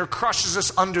sin or crushes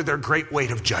us under their great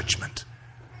weight of judgment.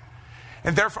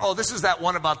 And therefore, this is that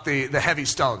one about the heavy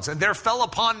stones. And there fell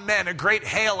upon men a great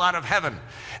hail out of heaven.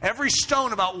 Every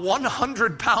stone about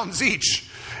 100 pounds each.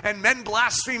 And men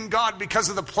blasphemed God because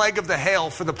of the plague of the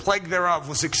hail, for the plague thereof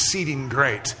was exceeding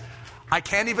great. I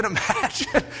can't even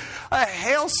imagine a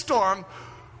hailstorm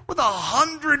with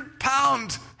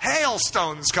 100-pound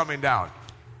hailstones coming down.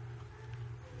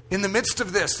 In the midst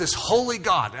of this holy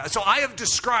God. So I have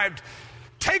described,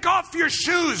 take off your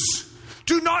shoes.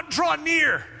 Do not draw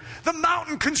near. The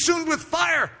mountain consumed with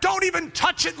fire. Don't even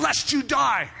touch it lest you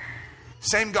die.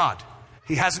 Same God.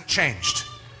 He hasn't changed.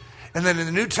 And then in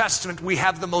the New Testament, we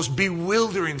have the most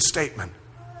bewildering statement.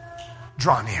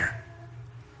 Draw near.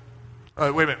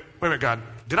 Wait a minute, God.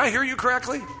 Did I hear you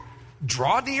correctly?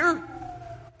 Draw near?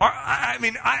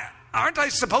 Aren't I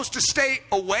supposed to stay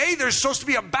away? There's supposed to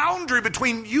be a boundary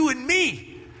between you and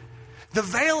me. The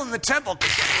veil in the temple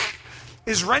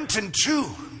is rent in two.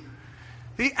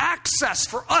 The access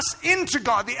for us into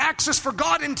God, the access for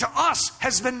God into us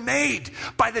has been made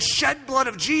by the shed blood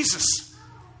of Jesus.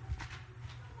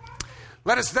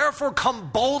 Let us therefore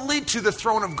come boldly to the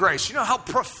throne of grace. You know how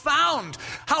profound,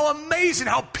 how amazing,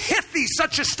 how pithy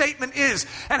such a statement is,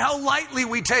 and how lightly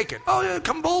we take it. Oh, yeah,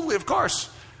 come boldly, of course.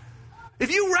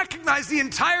 If you recognize the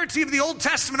entirety of the Old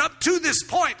Testament up to this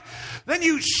point, then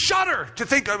you shudder to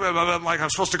think, like I'm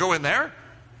supposed to go in there?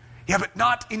 Yeah, but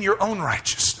not in your own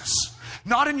righteousness.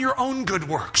 Not in your own good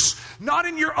works. Not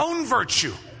in your own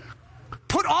virtue.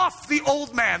 Put off the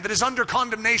old man that is under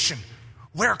condemnation.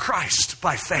 Wear Christ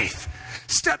by faith.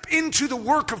 Step into the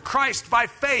work of Christ by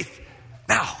faith.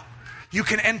 Now, you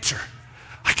can enter.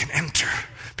 I can enter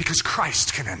because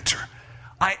Christ can enter.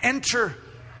 I enter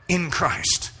in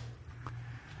Christ.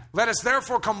 Let us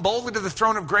therefore come boldly to the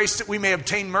throne of grace that we may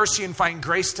obtain mercy and find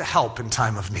grace to help in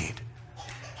time of need.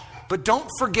 But don't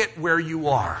forget where you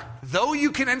are. Though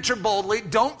you can enter boldly,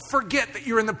 don't forget that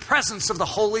you're in the presence of the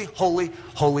holy, holy,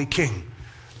 holy King.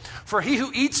 For he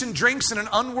who eats and drinks in an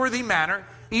unworthy manner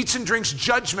eats and drinks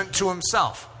judgment to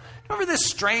himself. Remember this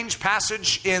strange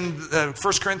passage in 1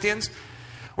 Corinthians?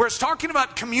 Where it's talking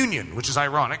about communion, which is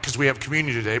ironic because we have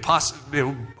communion today.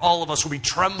 All of us will be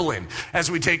trembling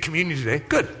as we take communion today.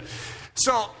 Good.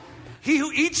 So, he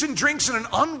who eats and drinks in an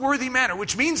unworthy manner,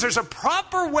 which means there's a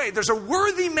proper way, there's a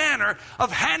worthy manner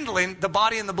of handling the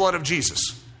body and the blood of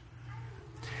Jesus.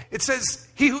 It says,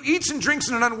 he who eats and drinks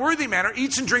in an unworthy manner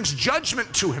eats and drinks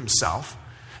judgment to himself,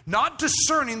 not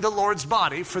discerning the Lord's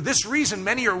body. For this reason,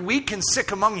 many are weak and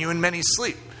sick among you, and many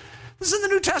sleep. This is in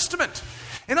the New Testament.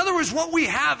 In other words, what we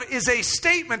have is a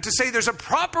statement to say there's a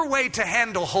proper way to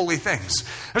handle holy things.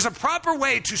 There's a proper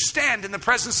way to stand in the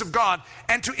presence of God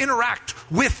and to interact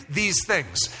with these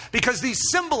things, because these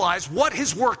symbolize what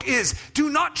His work is. Do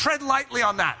not tread lightly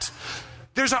on that.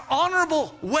 There's an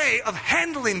honorable way of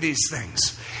handling these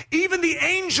things. Even the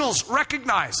angels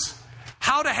recognize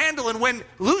how to handle. And when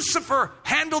Lucifer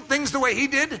handled things the way he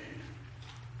did,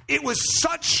 it was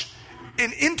such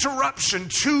an interruption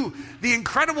to the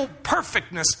incredible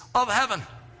perfectness of heaven.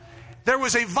 There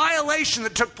was a violation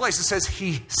that took place. It says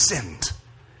he sinned.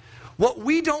 What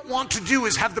we don't want to do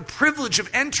is have the privilege of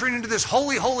entering into this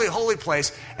holy, holy, holy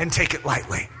place and take it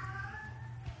lightly.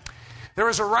 There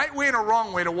is a right way and a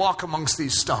wrong way to walk amongst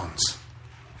these stones.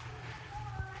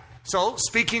 So,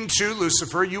 speaking to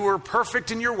Lucifer, you were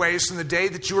perfect in your ways from the day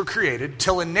that you were created,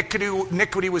 till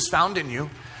iniquity was found in you.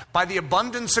 By the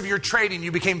abundance of your trading,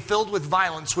 you became filled with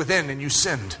violence within, and you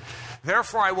sinned.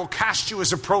 Therefore, I will cast you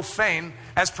as profane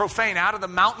out of the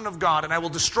mountain of God, and I will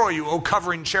destroy you, O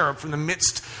covering cherub, from the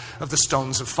midst of the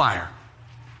stones of fire.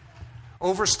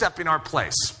 Overstepping our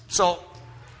place. So,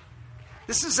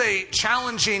 this is a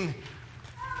challenging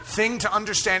thing to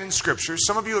understand in Scripture.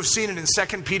 Some of you have seen it in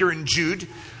 2 Peter and Jude,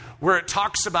 where it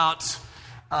talks about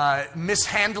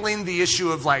mishandling the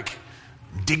issue of like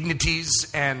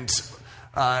dignities and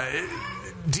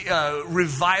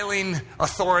reviling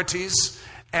authorities.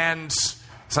 And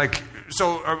it's like,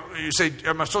 so you say,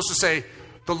 am I supposed to say,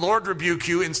 the Lord rebuke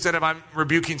you instead of I'm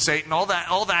rebuking Satan? All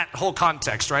that whole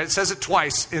context, right? It says it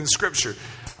twice in Scripture.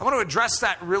 I want to address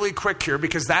that really quick here,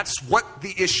 because that's what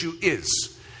the issue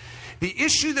is. The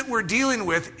issue that we're dealing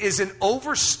with is an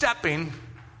overstepping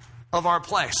of our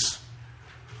place.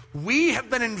 We have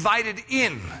been invited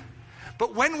in.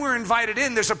 But when we're invited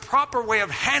in, there's a proper way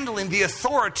of handling the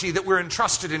authority that we're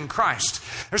entrusted in Christ.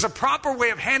 There's a proper way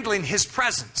of handling His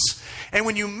presence. And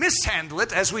when you mishandle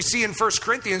it, as we see in 1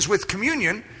 Corinthians with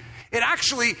communion, it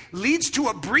actually leads to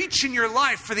a breach in your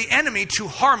life for the enemy to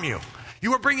harm you.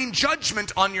 You are bringing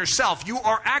judgment on yourself. You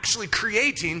are actually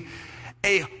creating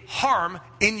a harm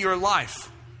in your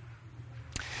life.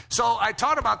 So I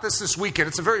taught about this weekend.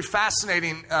 It's a very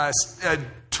fascinating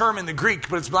term in the Greek,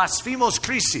 but it's blasphemos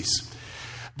krisis.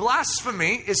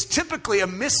 Blasphemy is typically a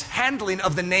mishandling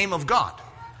of the name of God.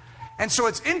 And so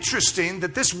it's interesting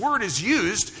that this word is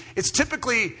used. It's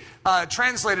typically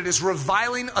translated as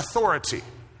reviling authority.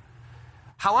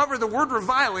 However, the word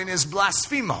reviling is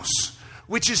blasphemos,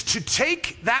 which is to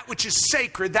take that which is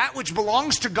sacred, that which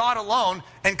belongs to God alone,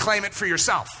 and claim it for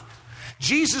yourself.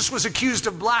 Jesus was accused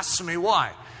of blasphemy.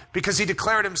 Why? Because he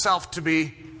declared himself to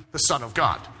be the Son of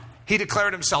God. He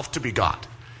declared himself to be God.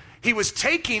 He was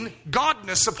taking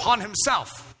godness upon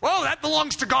himself. Well, that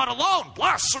belongs to God alone.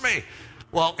 Blasphemy.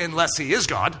 Well, unless he is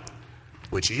God,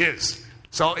 which he is.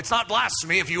 So it's not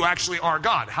blasphemy if you actually are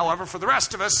God. However, for the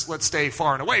rest of us, let's stay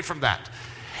far and away from that.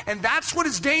 And that's what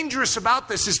is dangerous about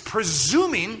this, is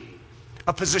presuming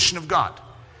a position of God.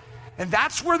 And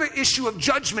that's where the issue of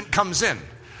judgment comes in.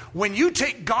 When you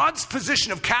take God's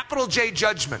position of capital J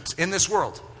judgment in this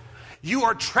world, you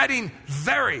are treading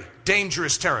very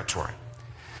dangerous territory.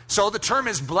 So the term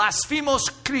is blasphemos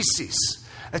krisis,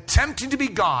 attempting to be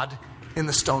God in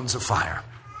the stones of fire.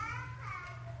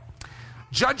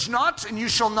 Judge not, and you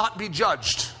shall not be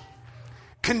judged.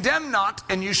 Condemn not,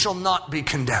 and you shall not be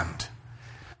condemned.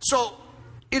 So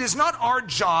it is not our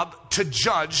job to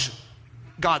judge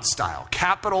God style,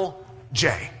 capital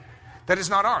J. That is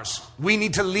not ours. We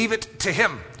need to leave it to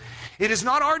Him. It is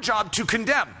not our job to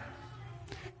condemn.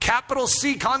 Capital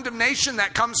C condemnation,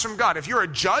 that comes from God. If you're a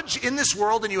judge in this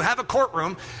world and you have a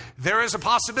courtroom, there is a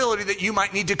possibility that you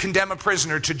might need to condemn a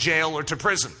prisoner to jail or to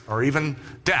prison or even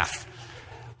death.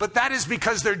 But that is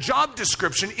because their job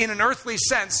description in an earthly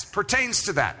sense pertains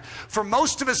to that. For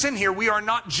most of us in here, we are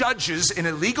not judges in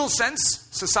a legal sense,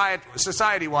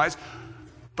 society-wise,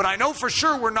 but I know for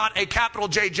sure we're not a capital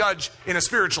J judge in a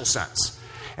spiritual sense.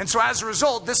 And so as a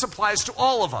result, this applies to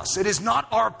all of us. It is not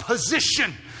our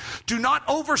position. Do not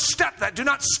overstep that. Do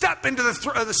not step into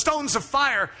the stones of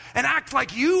fire and act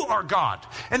like you are God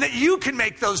and that you can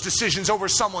make those decisions over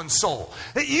someone's soul,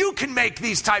 that you can make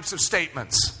these types of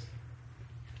statements.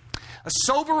 A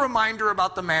sober reminder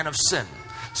about the man of sin.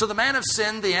 So the man of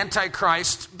sin, the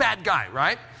Antichrist, bad guy,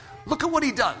 right? Look at what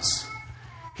he does.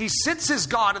 He sits as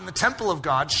God in the temple of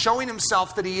God, showing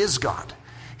himself that he is God.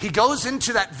 He goes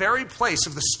into that very place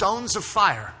of the stones of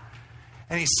fire,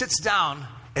 and he sits down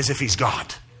as if he's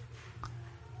God.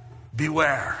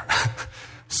 Beware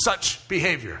such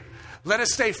behavior. Let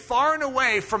us stay far and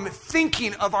away from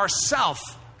thinking of ourselves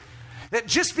that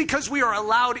just because we are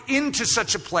allowed into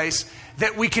such a place,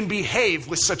 that we can behave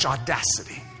with such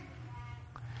audacity.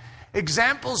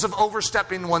 Examples of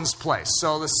overstepping one's place.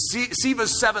 So the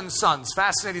Siva's 7 sons,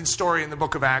 fascinating story in the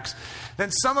book of Acts.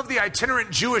 Then some of the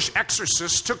itinerant Jewish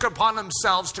exorcists took upon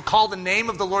themselves to call the name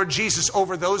of the Lord Jesus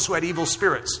over those who had evil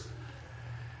spirits,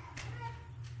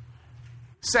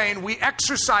 saying, "We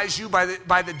exorcise you by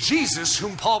the Jesus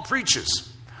whom Paul preaches."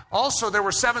 Also, there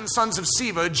were 7 sons of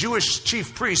Siva, Jewish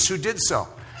chief priests, who did so.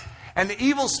 And the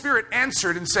evil spirit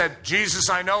answered and said, "Jesus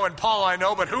I know and Paul I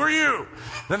know, but who are you?"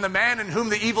 Then the man in whom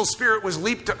the evil spirit was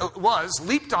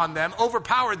leaped on them,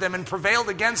 overpowered them, and prevailed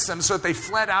against them, so that they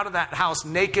fled out of that house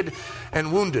naked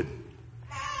and wounded.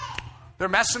 They're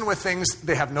messing with things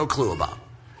they have no clue about.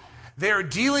 They are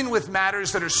dealing with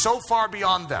matters that are so far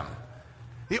beyond them.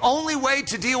 The only way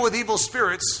to deal with evil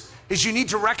spirits is you need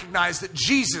to recognize that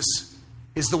Jesus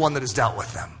is the one that has dealt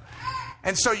with them.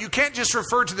 And so you can't just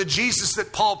refer to the Jesus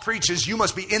that Paul preaches. You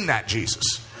must be in that Jesus.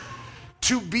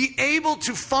 To be able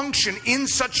to function in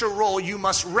such a role, you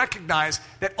must recognize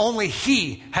that only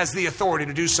He has the authority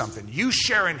to do something. You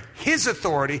share in His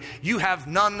authority. You have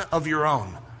none of your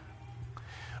own.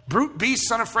 Brute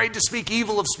beasts unafraid to speak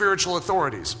evil of spiritual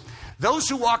authorities. Those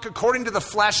who walk according to the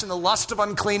flesh in the lust of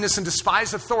uncleanness and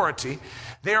despise authority,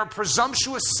 they are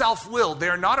presumptuous, self-willed. They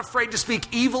are not afraid to speak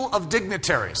evil of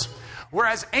dignitaries.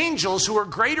 Whereas angels, who are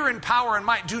greater in power and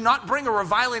might, do not bring a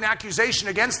reviling accusation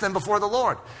against them before the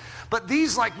Lord. But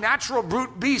these, like natural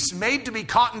brute beasts made to be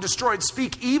caught and destroyed,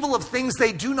 speak evil of things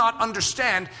they do not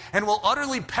understand and will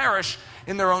utterly perish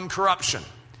in their own corruption.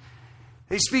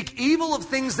 They speak evil of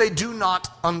things they do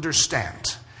not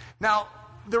understand. Now,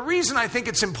 the reason I think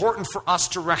it's important for us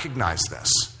to recognize this,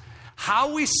 how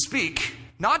we speak,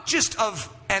 not just of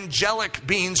angelic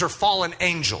beings or fallen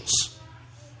angels,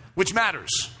 which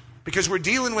matters, because we're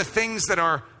dealing with things that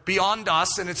are beyond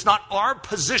us, and it's not our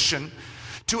position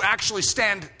to actually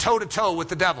stand toe-to-toe with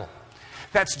the devil.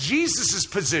 That's Jesus'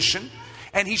 position,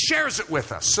 and He shares it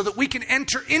with us so that we can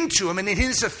enter into Him, and in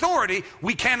His authority,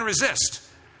 we can resist.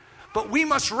 But we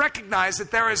must recognize that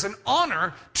there is an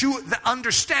honor to the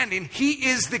understanding He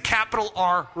is the capital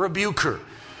R rebuker.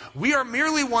 We are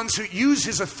merely ones who use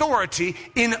His authority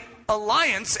in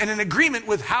alliance and in agreement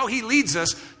with how He leads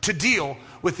us to deal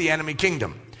with the enemy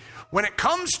kingdom. When it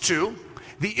comes to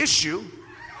the issue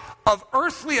of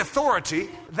earthly authority,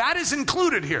 that is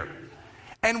included here.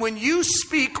 And when you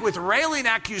speak with railing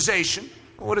accusation,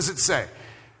 what does it say?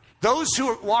 Those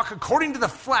who walk according to the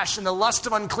flesh in the lust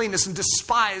of uncleanness and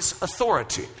despise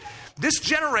authority. This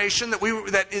generation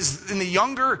that is in the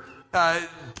younger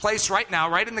place right now,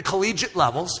 right in the collegiate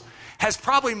levels, has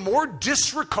probably more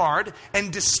disregard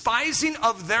and despising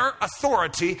of their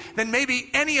authority than maybe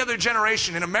any other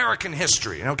generation in American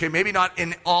history. Okay, maybe not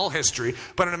in all history,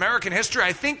 but in American history,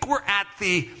 I think we're at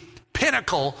the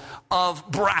pinnacle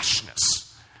of brashness.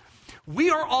 We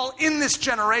are all in this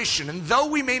generation, and though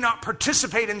we may not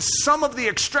participate in some of the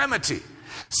extremity,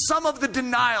 some of the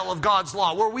denial of God's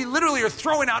law, where we literally are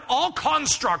throwing out all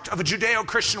construct of a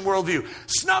Judeo-Christian worldview,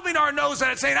 snubbing our nose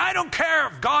at it, saying, "I don't care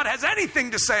if God has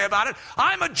anything to say about it.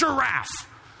 I'm a giraffe."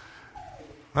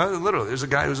 Well, literally, there's a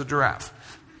guy who's a giraffe.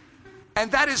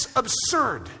 And that is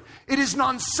absurd. It is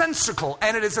nonsensical,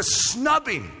 and it is a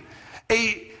snubbing,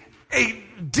 a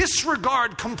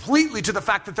disregard completely to the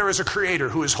fact that there is a creator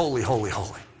who is holy, holy,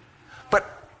 holy. But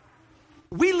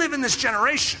we live in this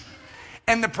generation.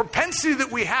 And the propensity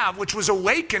that we have, which was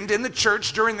awakened in the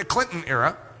church during the Clinton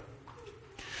era,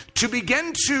 to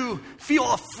begin to feel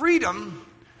a freedom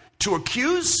to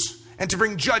accuse and to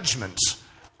bring judgment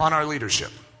on our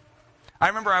leadership. I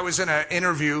remember I was in an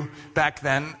interview back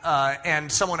then,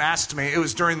 and someone asked me, it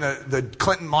was during the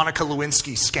Clinton-Monica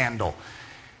Lewinsky scandal,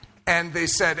 and they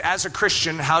said, "As a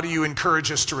Christian, how do you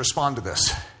encourage us to respond to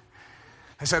this?"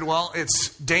 I said, well, it's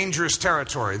dangerous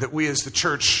territory that we as the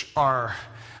church are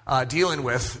dealing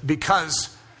with, because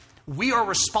we are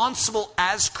responsible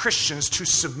as Christians to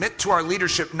submit to our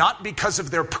leadership, not because of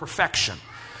their perfection,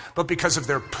 but because of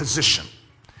their position.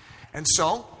 And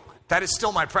so, that is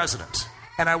still my president.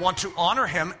 And I want to honor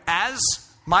him as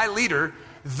my leader,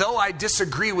 though I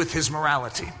disagree with his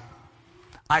morality.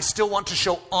 I still want to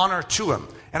show honor to him.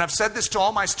 And I've said this to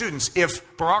all my students.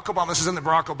 If Barack Obama, this is in the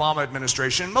Barack Obama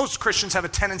administration, most Christians have a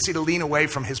tendency to lean away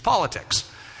from his politics.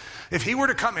 If he were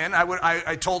to come in,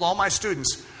 I told all my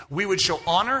students, we would show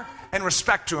honor and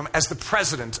respect to him as the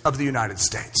President of the United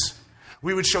States.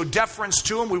 We would show deference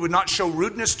to him. We would not show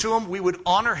rudeness to him. We would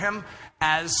honor him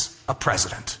as a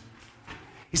president.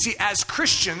 You see, as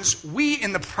Christians, we,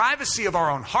 in the privacy of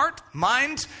our own heart,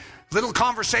 mind, little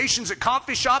conversations at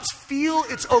coffee shops, feel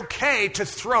it's okay to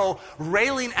throw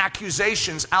railing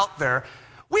accusations out there.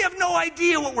 We have no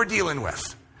idea what we're dealing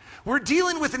with. We're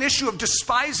dealing with an issue of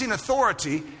despising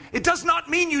authority. It does not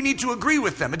mean you need to agree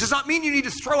with them. It does not mean you need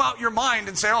to throw out your mind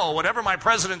and say, oh, whatever my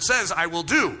president says, I will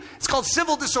do. It's called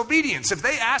civil disobedience. If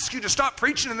they ask you to stop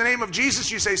preaching in the name of Jesus,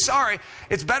 you say, sorry,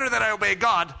 it's better that I obey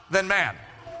God than man.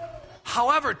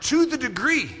 However, to the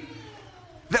degree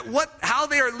that how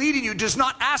they are leading you does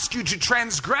not ask you to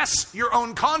transgress your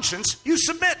own conscience, you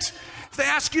submit. If they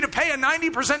ask you to pay a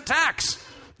 90% tax,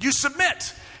 you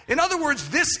submit. In other words,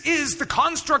 this is the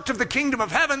construct of the kingdom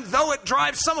of heaven, though it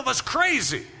drives some of us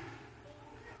crazy.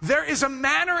 There is a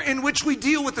manner in which we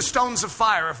deal with the stones of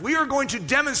fire. If we are going to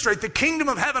demonstrate the kingdom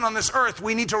of heaven on this earth,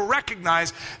 we need to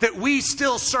recognize that we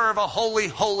still serve a holy,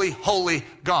 holy, holy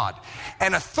God.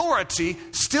 And authority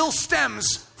still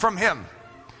stems from Him.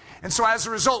 And so as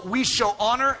a result, we show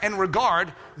honor and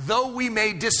regard, though we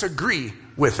may disagree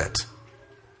with it.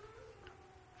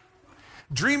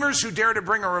 Dreamers who dare to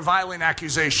bring a reviling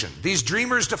accusation. These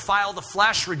dreamers defile the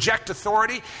flesh, reject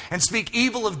authority, and speak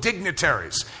evil of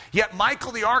dignitaries. Yet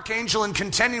Michael the archangel, in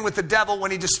contending with the devil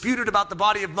when he disputed about the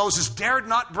body of Moses, dared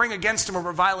not bring against him a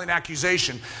reviling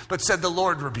accusation, but said, the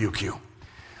Lord rebuke you.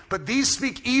 But these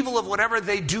speak evil of whatever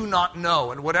they do not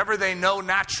know, and whatever they know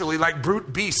naturally, like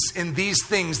brute beasts, in these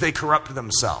things they corrupt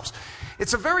themselves.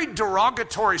 It's a very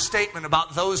derogatory statement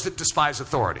about those that despise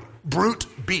authority. Brute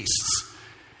beasts.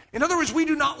 In other words, we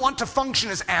do not want to function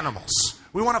as animals.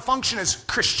 We want to function as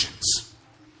Christians.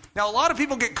 Now, a lot of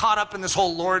people get caught up in this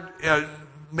whole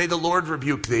may the Lord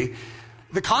rebuke thee.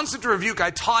 The concept of rebuke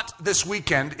I taught this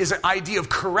weekend is an idea of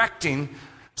correcting.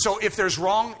 So if there's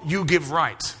wrong, you give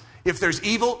right. If there's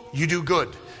evil, you do good.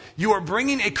 You are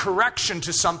bringing a correction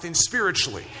to something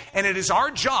spiritually. And it is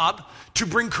our job to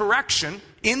bring correction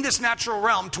in this natural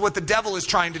realm to what the devil is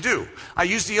trying to do. I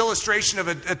used the illustration of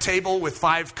a table with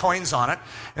 5 coins on it,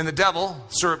 and the devil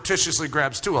surreptitiously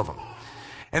grabs 2 of them.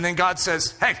 And then God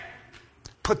says, hey,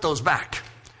 put those back.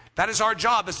 That is our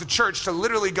job as the church, to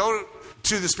literally go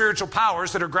to the spiritual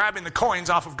powers that are grabbing the coins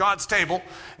off of God's table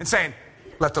and saying,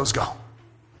 let those go.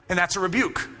 And that's a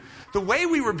rebuke. The way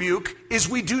we rebuke is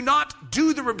we do not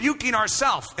do the rebuking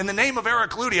ourselves. In the name of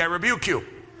Eric Ludy, I rebuke you.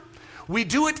 We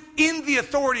do it in the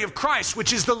authority of Christ,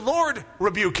 which is the Lord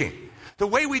rebuking. The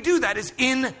way we do that is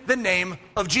in the name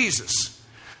of Jesus.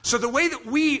 So the way that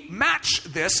we match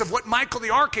this of what Michael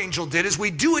the archangel did is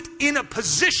we do it in a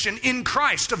position in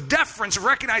Christ of deference, of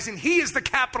recognizing He is the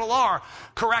capital R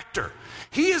corrector.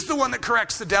 He is the one that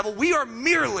corrects the devil. We are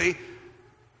merely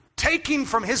taking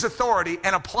from His authority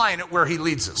and applying it where He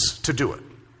leads us to do it.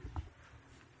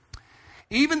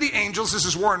 Even the angels, this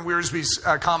is Warren Wiersbe's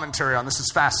commentary on this, is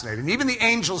fascinating. Even the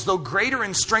angels, though greater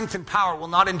in strength and power, will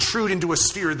not intrude into a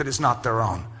sphere that is not their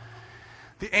own.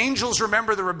 The angels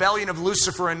remember the rebellion of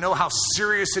Lucifer and know how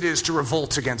serious it is to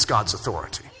revolt against God's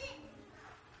authority.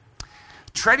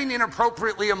 Treading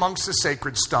inappropriately amongst the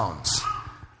sacred stones.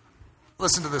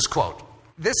 Listen to this quote.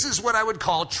 This is what I would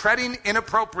call treading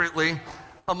inappropriately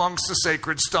amongst the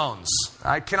sacred stones.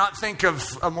 I cannot think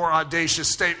of a more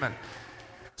audacious statement.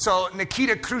 So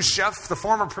Nikita Khrushchev, the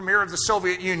former premier of the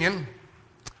Soviet Union,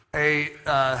 a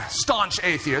staunch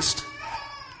atheist,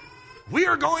 we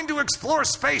are going to explore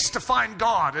space to find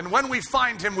God, and when we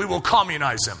find Him, we will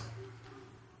communize Him.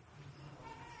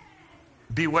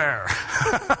 Beware.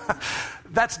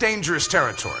 That's dangerous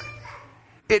territory.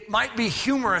 It might be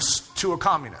humorous to a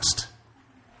communist,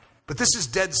 but this is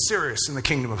dead serious in the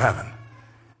kingdom of heaven.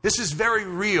 This is very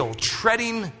real,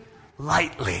 treading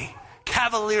lightly,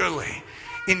 cavalierly,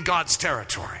 in God's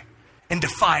territory and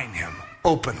defying Him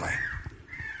openly.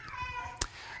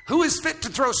 Who is fit to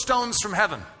throw stones from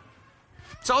heaven?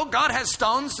 So God has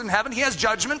stones in heaven. He has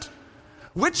judgment.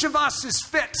 Which of us is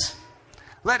fit?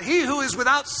 Let he who is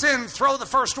without sin throw the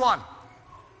first one.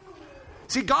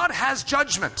 See, God has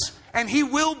judgment, and He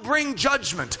will bring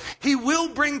judgment. He will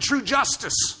bring true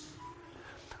justice.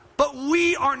 But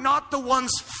we are not the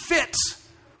ones fit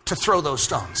to throw those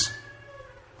stones.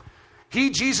 He,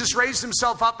 Jesus, raised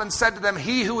Himself up and said to them,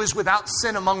 he who is without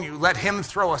sin among you, let him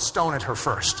throw a stone at her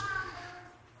first.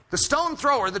 The stone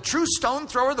thrower, the true stone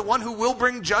thrower, the one who will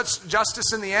bring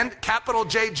justice in the end, capital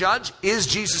J judge, is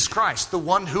Jesus Christ, the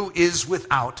one who is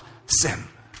without sin.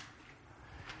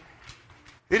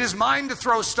 It is mine to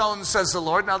throw stones, says the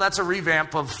Lord. Now that's a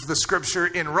revamp of the scripture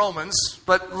in Romans,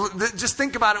 but just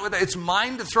think about it with it. It's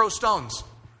mine to throw stones.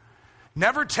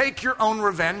 Never take your own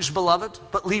revenge, beloved,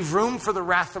 but leave room for the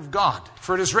wrath of God.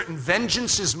 For it is written,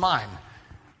 vengeance is mine.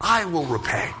 I will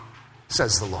repay,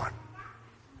 says the Lord.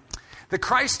 The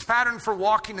Christ pattern for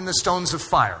walking in the stones of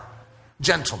fire,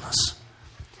 gentleness.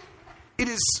 it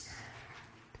is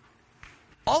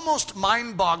almost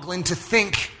mind-boggling to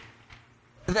think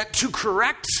that to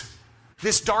correct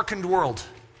this darkened world,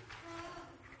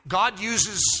 God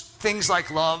uses things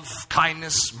like love,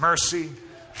 kindness, mercy,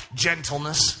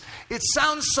 gentleness. It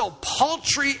sounds so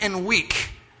paltry and weak,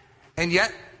 and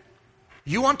yet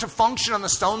you want to function on the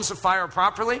stones of fire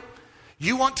properly?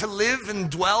 You want to live and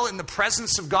dwell in the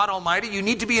presence of God Almighty? You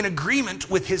need to be in agreement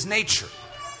with His nature.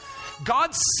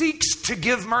 God seeks to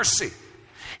give mercy.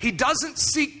 He doesn't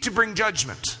seek to bring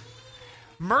judgment.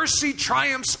 Mercy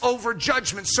triumphs over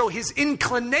judgment, so His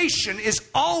inclination is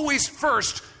always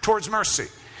first towards mercy.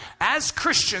 As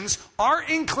Christians, our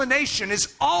inclination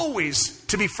is always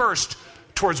to be first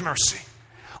towards mercy.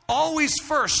 Always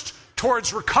first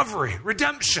towards recovery,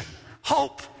 redemption,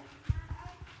 hope.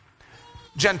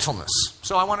 Gentleness.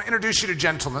 So I want to introduce you to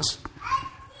gentleness.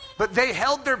 But they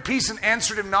held their peace and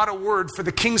answered him not a word, for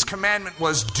the king's commandment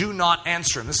was, do not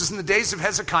answer him. This is in the days of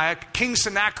Hezekiah. King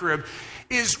Sennacherib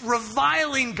is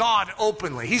reviling God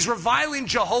openly. He's reviling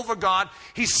Jehovah God.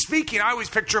 He's speaking, I always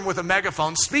picture him with a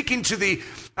megaphone, speaking to the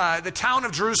town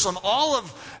of Jerusalem. All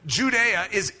of Judea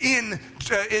is in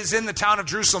the town of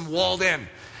Jerusalem, walled in.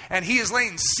 And he is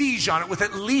laying siege on it with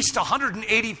at least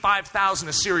 185,000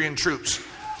 Assyrian troops.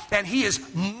 And he is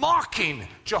mocking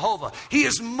Jehovah. He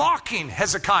is mocking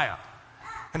Hezekiah.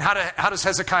 And how does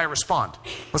Hezekiah respond?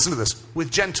 Listen to this.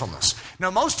 With gentleness.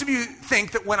 Now, most of you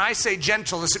think that when I say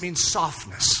gentleness, it means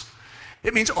softness.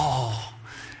 It means, oh.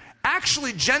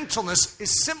 Actually, gentleness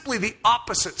is simply the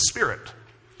opposite spirit.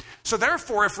 So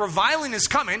therefore, if reviling is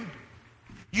coming,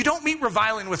 you don't meet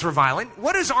reviling with reviling.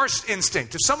 What is our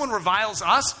instinct? If someone reviles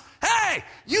us, hey,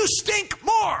 you stink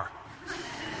more.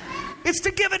 It's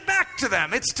to give it back to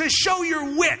them. It's to show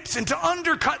your wit and to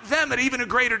undercut them at even a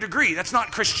greater degree. That's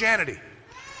not Christianity.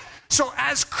 So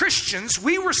as Christians,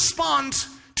 we respond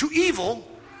to evil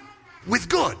with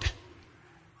good.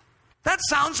 That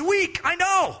sounds weak. I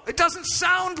know. It doesn't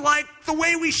sound like the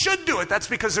way we should do it. That's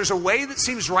because there's a way that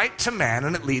seems right to man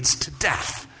and it leads to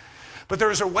death. But there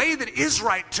is a way that is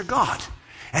right to God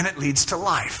and it leads to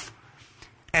life.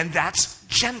 And that's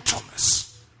gentleness.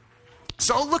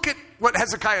 So look at what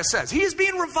Hezekiah says. He is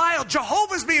being reviled.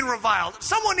 Jehovah's being reviled.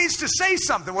 Someone needs to say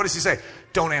something. What does he say?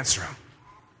 Don't answer him.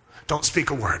 Don't speak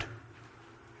a word.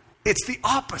 It's the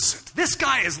opposite. This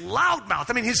guy is loudmouth.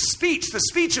 I mean, his speech, the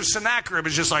speech of Sennacherib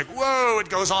is just like, whoa, it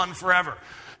goes on forever.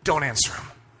 Don't answer him.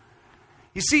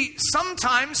 You see,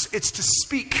 sometimes it's to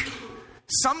speak.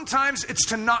 Sometimes it's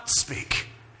to not speak.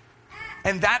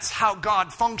 And that's how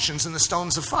God functions in the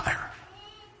stones of fire.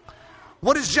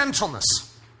 What is gentleness?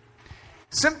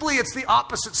 Simply, it's the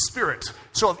opposite spirit.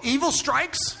 So if evil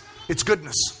strikes, it's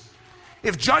goodness.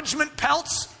 If judgment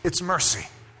pelts, it's mercy.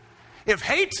 If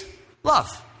hate,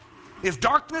 love. If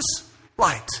darkness,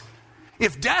 light.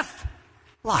 If death,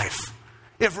 life.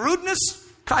 If rudeness,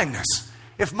 kindness.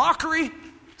 If mockery,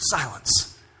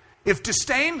 silence. If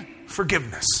disdain,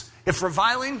 forgiveness. If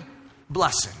reviling,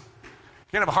 blessing.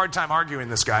 You're going to have a hard time arguing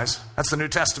this, guys. That's the New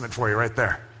Testament for you right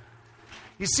there.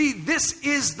 You see, this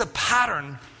is the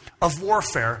pattern of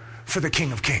warfare for the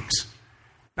King of Kings.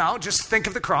 Now, just think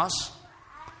of the cross.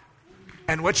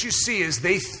 And what you see is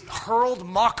they hurled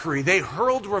mockery. They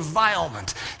hurled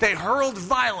revilement. They hurled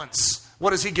violence.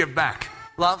 What does he give back?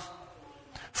 Love?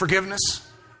 Forgiveness?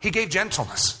 He gave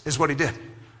gentleness, is what he did.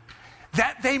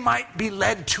 That they might be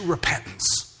led to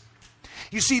repentance.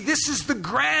 You see, this is the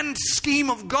grand scheme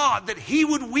of God, that he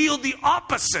would wield the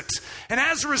opposite and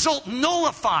as a result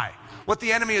nullify what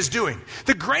the enemy is doing.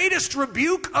 The greatest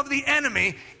rebuke of the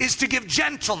enemy is to give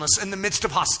gentleness in the midst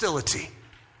of hostility.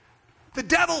 The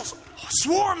devil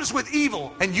swarms with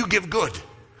evil and you give good.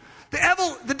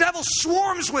 The devil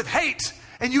swarms with hate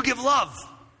and you give love.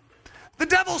 The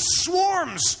devil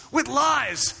swarms with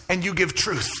lies and you give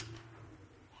truth.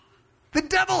 The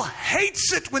devil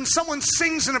hates it when someone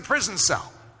sings in a prison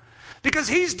cell because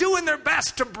he's doing their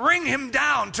best to bring him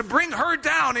down, to bring her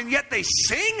down, and yet they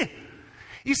sing.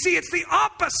 You see, it's the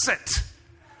opposite.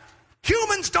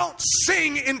 Humans don't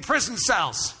sing in prison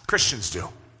cells. Christians do.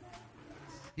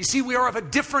 You see, we are of a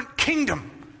different kingdom.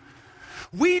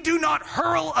 We do not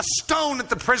hurl a stone at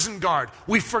the prison guard.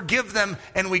 We forgive them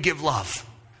and we give love.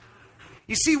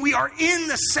 You see, we are in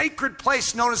the sacred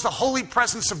place known as the holy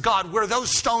presence of God, where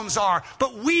those stones are,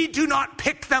 but we do not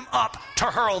pick them up to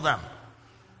hurl them.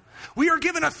 We are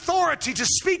given authority to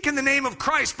speak in the name of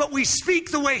Christ, but we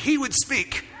speak the way he would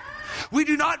speak. We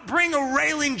do not bring a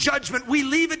railing judgment. We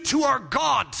leave it to our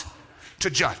God to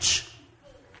judge.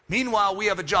 Meanwhile, we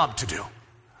have a job to do.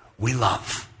 We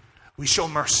love. we show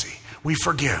mercy, we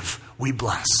forgive, we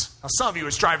bless. Now, some of you,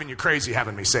 it's driving you crazy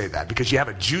having me say that because you have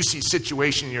a juicy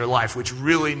situation in your life which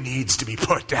really needs to be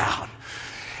put down.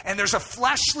 And there's a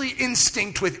fleshly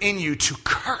instinct within you to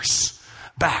curse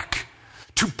back,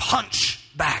 to punch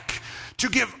back, to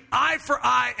give eye for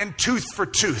eye and tooth for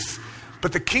tooth.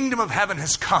 But the kingdom of heaven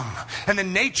has come and the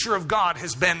nature of God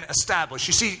has been established.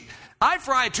 You see, eye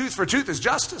for eye, tooth for tooth is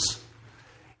justice.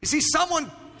 You see, someone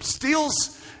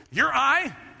steals your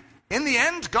eye, in the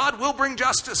end, God will bring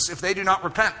justice if they do not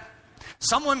repent.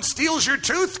 Someone steals your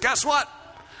tooth, guess what?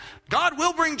 God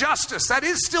will bring justice. That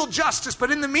is still justice,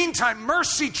 but in the meantime,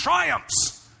 mercy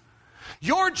triumphs.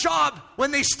 Your job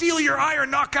when they steal your eye or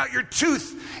knock out your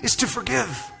tooth is to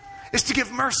forgive, is to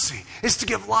give mercy, is to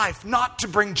give life, not to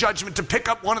bring judgment, to pick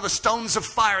up one of the stones of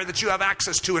fire that you have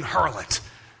access to and hurl it.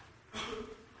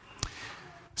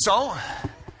 So,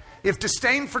 if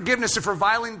disdain, forgiveness, if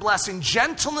reviling, blessing,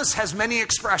 gentleness has many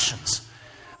expressions,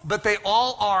 but they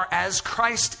all are as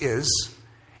Christ is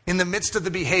in the midst of the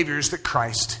behaviors that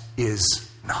Christ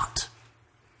is not.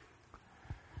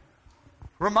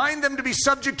 Remind them to be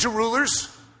subject to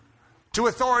rulers, to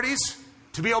authorities,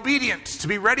 to be obedient, to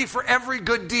be ready for every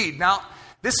good deed. Now,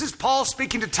 this is Paul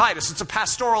speaking to Titus. It's a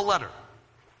pastoral letter.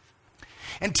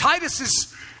 And Titus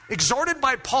is exhorted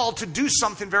by Paul to do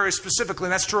something very specifically,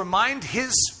 and that's to remind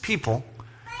his people,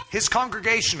 his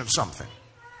congregation, of something.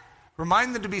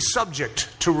 Remind them to be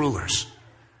subject to rulers.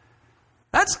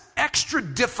 That's extra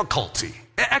difficult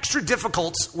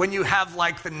when you have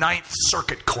like the Ninth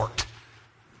Circuit Court.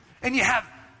 And you have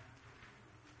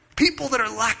people that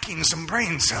are lacking some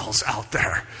brain cells out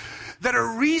there, that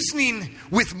are reasoning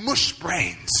with mush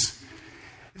brains.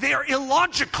 They are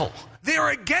illogical. They are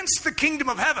against the kingdom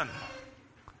of heaven.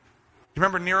 You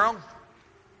remember Nero?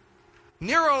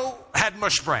 Nero had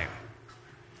mush brain.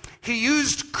 He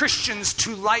used Christians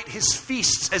to light his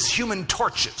feasts as human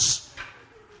torches.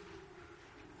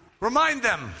 Remind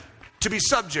them to be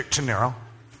subject to Nero.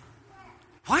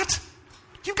 What?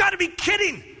 You've got to be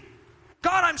kidding.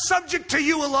 God, I'm subject to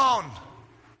you alone.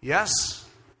 Yes,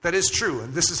 that is true,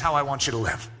 and this is how I want you to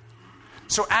live.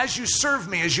 So as you serve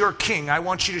me as your king, I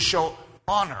want you to show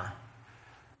honor,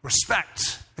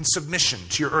 respect, and submission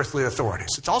to your earthly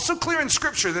authorities. It's also clear in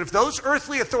Scripture that if those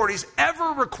earthly authorities ever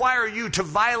require you to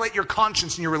violate your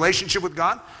conscience in your relationship with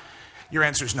God, your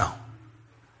answer is no.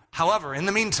 However, in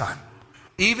the meantime,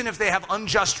 even if they have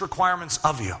unjust requirements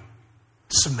of you,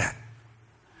 submit.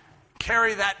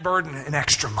 Carry that burden an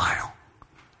extra mile.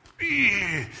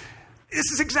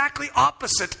 This is exactly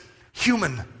opposite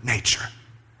human nature.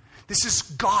 This is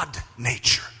God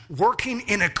nature, working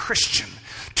in a Christian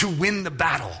to win the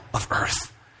battle of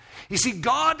earth. You see,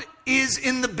 God is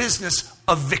in the business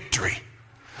of victory.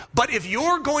 But if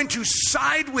you're going to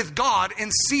side with God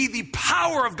and see the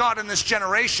power of God in this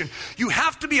generation, you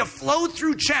have to be a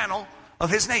flow-through channel of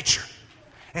His nature.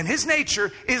 And His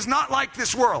nature is not like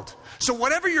this world. So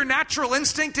whatever your natural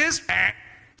instinct is,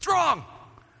 it's wrong.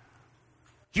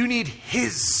 You need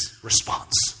His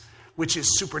response, which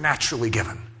is supernaturally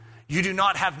given. You do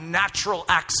not have natural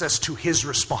access to His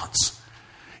response.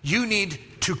 You need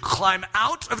to climb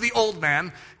out of the old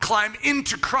man, climb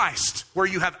into Christ, where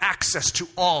you have access to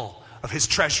all of His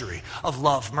treasury of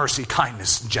love, mercy,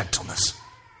 kindness, and gentleness.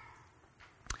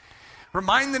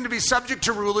 Remind them to be subject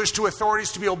to rulers, to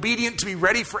authorities, to be obedient, to be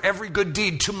ready for every good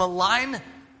deed, to malign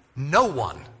no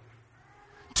one,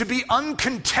 to be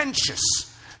uncontentious,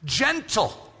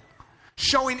 gentle,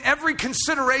 showing every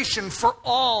consideration for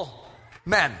all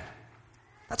men.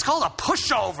 That's called a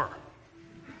pushover.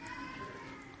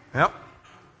 Yep.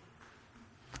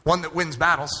 One that wins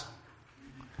battles.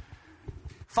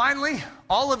 Finally,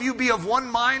 all of you be of one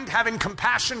mind, having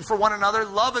compassion for one another,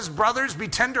 love as brothers, be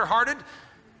tender-hearted,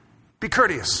 be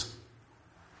courteous,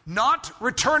 not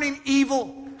returning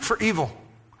evil for evil,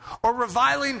 or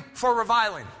reviling for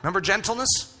reviling. Remember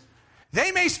gentleness?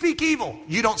 They may speak evil,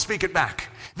 you don't speak it back.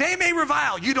 They may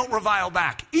revile, you don't revile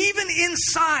back. Even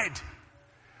inside.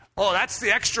 Oh, that's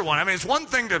the extra one. I mean, it's one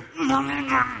thing to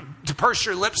purse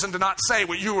your lips and to not say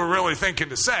what you were really thinking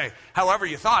to say, however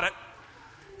you thought it.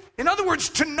 In other words,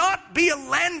 to not be a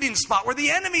landing spot where the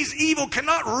enemy's evil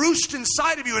cannot roost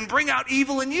inside of you and bring out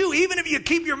evil in you. Even if you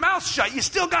keep your mouth shut, you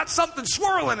still got something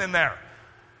swirling in there.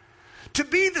 To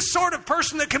be the sort of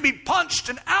person that can be punched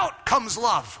and out comes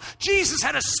love. Jesus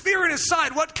had a spear in his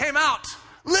side. What came out?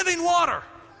 Living water.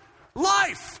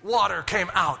 Life water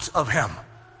came out of him.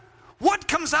 What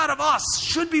comes out of us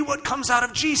should be what comes out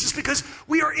of Jesus, because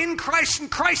we are in Christ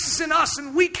and Christ is in us,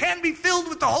 and we can be filled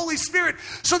with the Holy Spirit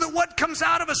so that what comes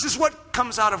out of us is what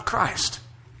comes out of Christ.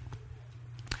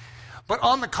 But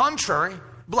on the contrary,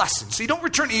 blessing. So you don't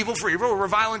return evil for evil or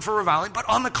reviling for reviling, but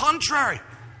on the contrary,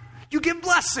 you give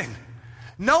blessing,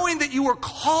 knowing that you are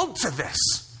called to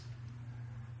this,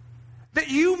 that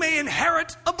you may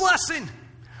inherit a blessing.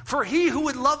 For he who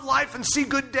would love life and see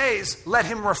good days, let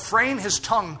him refrain his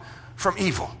tongue from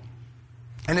evil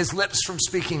and his lips from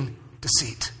speaking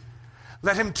deceit.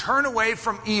 Let him turn away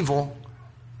from evil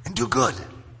and do good.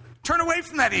 Turn away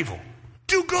from that evil.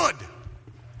 Do good.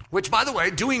 Which, by the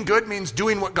way, doing good means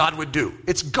doing what God would do.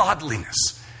 It's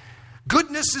godliness.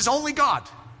 Goodness is only God.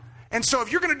 And so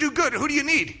if you're going to do good, who do you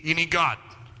need? You need God.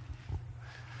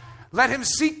 Let him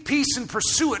seek peace and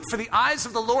pursue it, for the eyes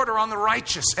of the Lord are on the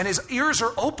righteous, and his ears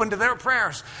are open to their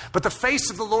prayers. But the face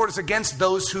of the Lord is against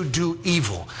those who do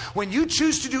evil. When you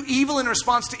choose to do evil in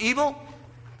response to evil,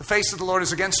 the face of the Lord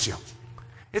is against you.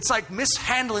 It's like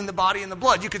mishandling the body and the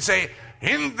blood. You could say,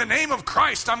 in the name of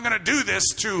Christ, I'm going to do this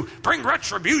to bring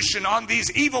retribution on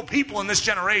these evil people in this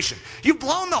generation. You've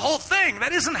blown the whole thing.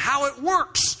 That isn't how it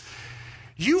works.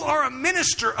 You are a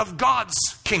minister of God's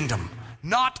kingdom,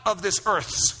 not of this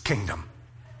earth's kingdom.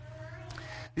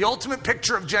 The ultimate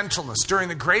picture of gentleness during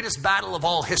the greatest battle of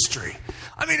all history.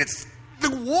 I mean, it's the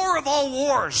war of all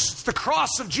wars. It's the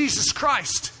cross of Jesus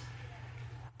Christ.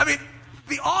 I mean,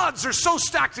 the odds are so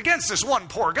stacked against this one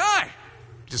poor guy.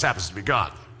 He just happens to be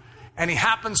God. And he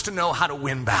happens to know how to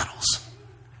win battles.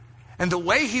 And the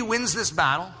way he wins this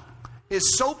battle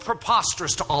is so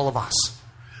preposterous to all of us.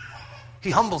 He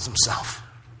humbles himself,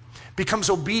 becomes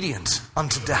obedient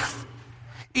unto death.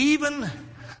 Even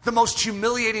the most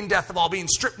humiliating death of all, being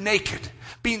stripped naked,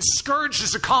 being scourged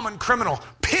as a common criminal,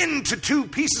 pinned to 2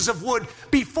 pieces of wood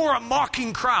before a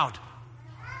mocking crowd.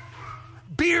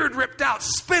 Beard ripped out,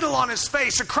 spittle on his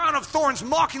face, a crown of thorns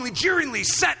mockingly, jeeringly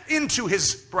set into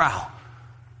his brow.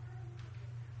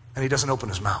 And he doesn't open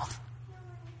his mouth.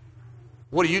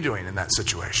 What are you doing in that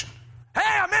situation? Hey,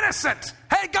 I'm innocent.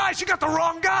 Hey, guys, you got the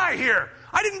wrong guy here.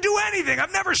 I didn't do anything.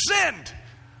 I've never sinned.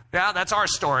 Yeah, that's our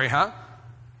story, huh?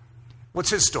 What's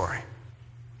his story?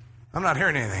 I'm not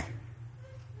hearing anything.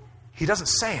 He doesn't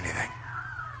say anything.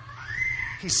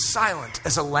 He's silent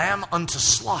as a lamb unto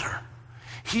slaughter.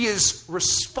 He is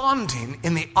responding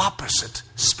in the opposite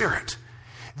spirit.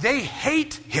 They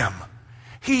hate him.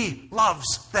 He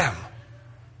loves them.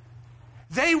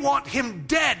 They want him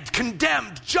dead,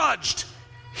 condemned, judged.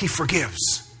 He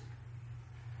forgives.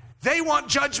 They want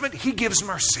judgment. He gives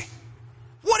mercy.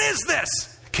 What is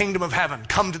this? Kingdom of heaven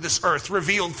come to this earth,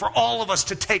 revealed for all of us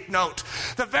to take note.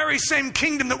 The very same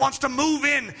kingdom that wants to move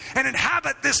in and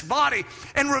inhabit this body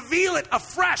and reveal it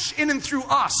afresh in and through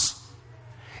us.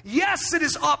 Yes, it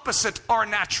is opposite our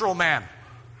natural man.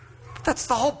 But that's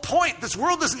the whole point. This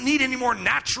world doesn't need any more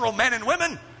natural men and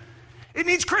women. It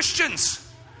needs Christians.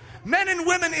 Men and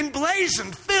women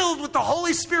emblazoned, filled with the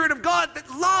Holy Spirit of God that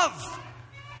love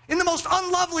in the most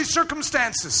unlovely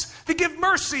circumstances, that give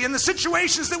mercy in the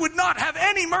situations that would not have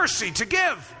any mercy to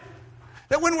give.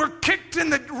 That when we're kicked in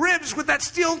the ribs with that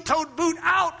steel-toed boot,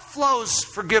 out flows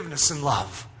forgiveness and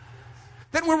love.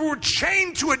 That when we're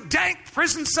chained to a dank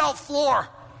prison cell floor,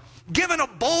 given a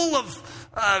bowl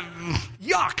of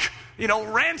yuck,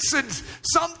 rancid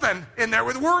something in there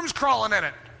with worms crawling in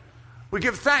it, we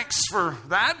give thanks for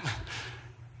that,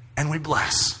 and we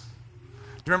bless. Do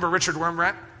you remember Richard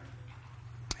Wurmbrand?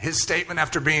 His statement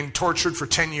after being tortured for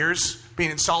 10 years,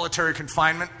 being in solitary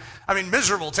confinement. I mean,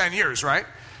 miserable 10 years, right?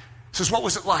 He says, what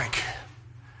was it like?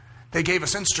 They gave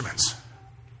us instruments.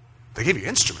 They gave you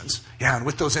instruments? Yeah, and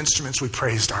with those instruments we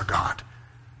praised our God.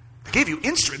 They gave you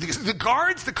instruments. The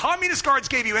guards, the communist guards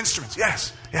gave you instruments.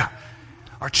 Yes, yeah.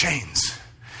 Our chains.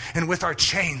 And with our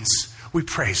chains we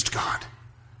praised God.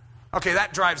 Okay,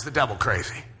 that drives the devil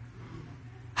crazy.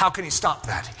 How can he stop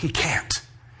that? He can't.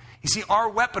 You see, our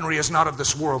weaponry is not of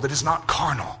this world. It is not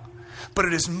carnal, but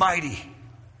it is mighty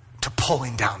to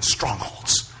pulling down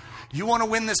strongholds. You want to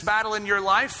win this battle in your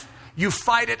life? You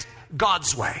fight it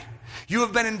God's way. You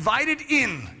have been invited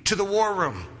in to the war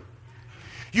room.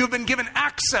 You have been given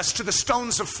access to the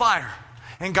stones of fire.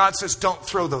 And God says, don't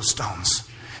throw those stones.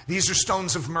 These are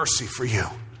stones of mercy for you.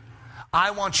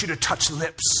 I want you to touch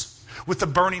lips with the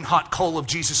burning hot coal of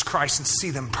Jesus Christ and see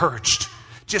them purged.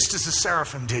 Just as the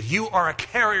seraphim did. You are a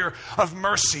carrier of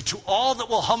mercy to all that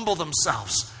will humble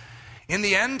themselves. In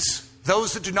the end,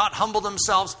 those that do not humble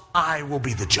themselves, I will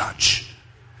be the judge.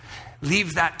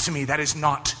 Leave that to me. That is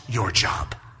not your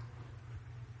job.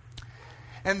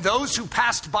 And those who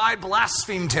passed by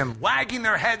blasphemed him, wagging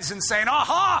their heads and saying,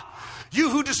 aha! You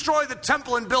who destroy the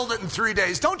temple and build it in 3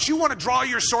 days. Don't you want to draw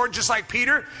your sword just like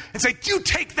Peter and say, you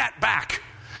take that back.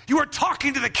 You are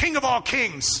talking to the King of all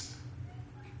kings.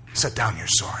 Set down your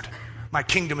sword. My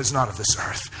kingdom is not of this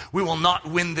earth. We will not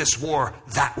win this war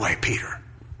that way, Peter.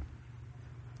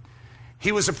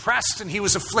 He was oppressed and he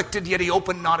was afflicted, yet he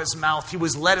opened not his mouth. He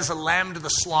was led as a lamb to the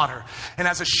slaughter, and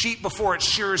as a sheep before its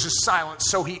shearers is silent,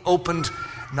 so he opened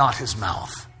not his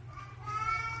mouth.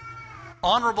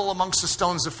 Honorable amongst the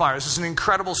stones of fire. This is an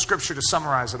incredible scripture to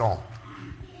summarize it all.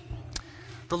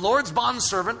 The Lord's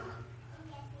bondservant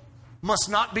must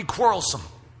not be quarrelsome,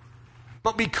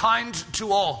 but be kind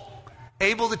to all,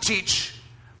 able to teach,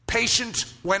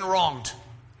 patient when wronged.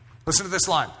 Listen to this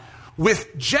line.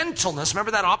 With gentleness,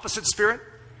 remember that opposite spirit?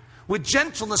 With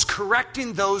gentleness,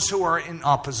 correcting those who are in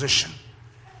opposition.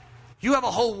 You have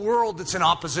a whole world that's in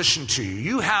opposition to you.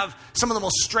 You have some of the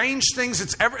most strange things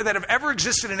that have ever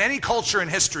existed in any culture in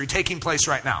history taking place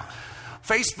right now.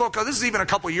 Facebook, this is even a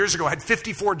couple of years ago, had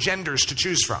 54 genders to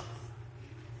choose from.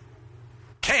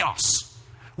 Chaos.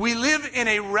 We live in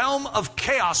a realm of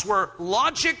chaos where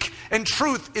logic and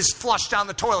truth is flushed down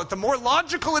the toilet. The more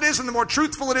logical it is and the more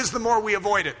truthful it is, the more we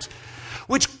avoid it.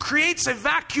 Which creates a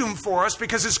vacuum for us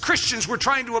because as Christians we're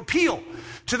trying to appeal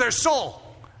to their soul.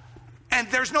 And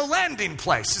there's no landing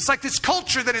place. It's like this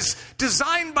culture that is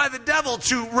designed by the devil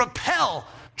to repel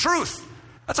truth.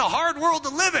 That's a hard world to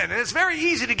live in, and it's very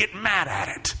easy to get mad at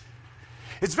it.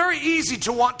 It's very easy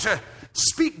to want to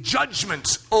speak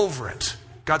judgment over it.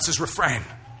 God says, refrain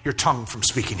your tongue from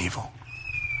speaking evil.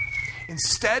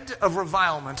 Instead of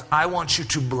revilement, I want you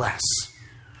to bless.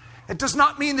 It does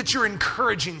not mean that you're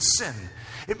encouraging sin.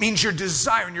 It means you're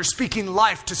desiring, you're speaking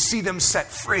life to see them set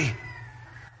free.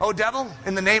 Oh, devil,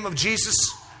 in the name of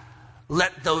Jesus,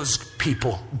 let those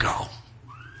people go.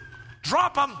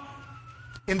 Drop them.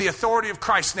 In the authority of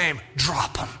Christ's name,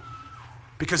 drop them.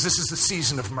 Because this is the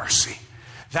season of mercy.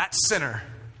 That sinner,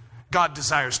 God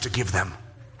desires to give them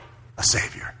a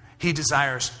Savior. He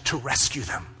desires to rescue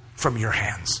them from your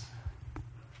hands.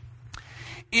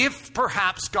 If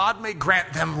perhaps God may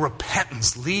grant them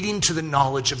repentance leading to the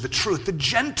knowledge of the truth, the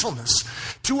gentleness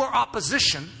to our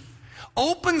opposition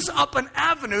opens up an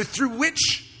avenue through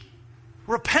which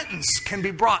repentance can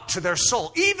be brought to their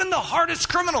soul. Even the hardest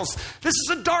criminals. This is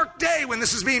a dark day when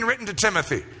this is being written to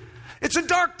Timothy. It's a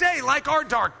dark day like our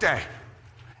dark day.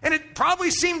 And it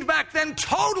probably seemed back then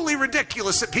totally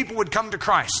ridiculous that people would come to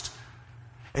Christ.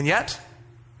 And yet,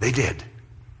 they did.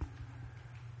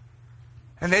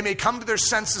 And they may come to their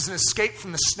senses and escape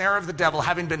from the snare of the devil,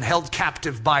 having been held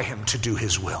captive by him to do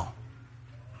his will.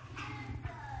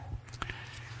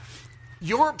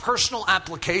 Your personal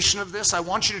application of this, I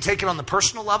want you to take it on the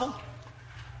personal level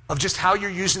of just how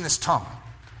you're using this tongue.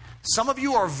 Some of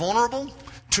you are vulnerable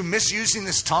to misusing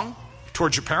this tongue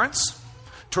towards your parents,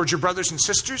 towards your brothers and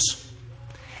sisters,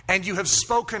 and you have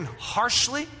spoken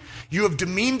harshly, you have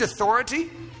demeaned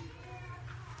authority.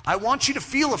 I want you to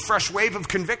feel a fresh wave of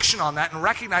conviction on that and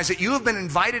recognize that you have been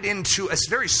invited into a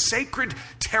very sacred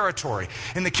territory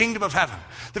in the kingdom of heaven.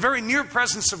 The very near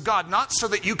presence of God, not so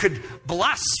that you could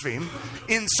blaspheme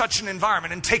in such an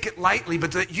environment and take it lightly,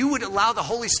 but that you would allow the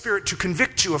Holy Spirit to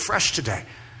convict you afresh today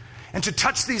and to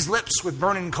touch these lips with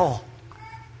burning coal,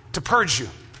 to purge you,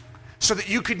 so that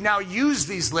you could now use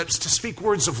these lips to speak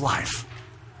words of life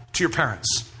to your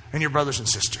parents and your brothers and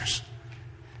sisters.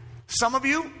 Some of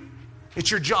you,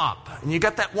 it's your job. And you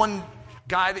got that one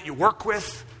guy that you work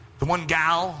with, the one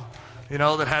gal,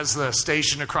 that has the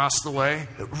station across the way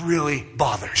that really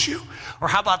bothers you. Or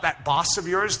how about that boss of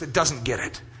yours that doesn't get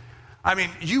it? I mean,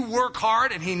 you work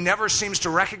hard and he never seems to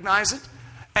recognize it.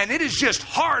 And it is just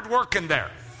hard work in there.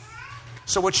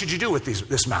 So what should you do with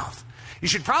this mouth? You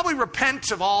should probably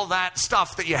repent of all that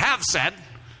stuff that you have said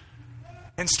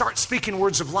and start speaking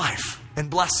words of life and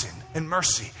blessing and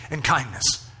mercy and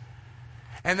kindness.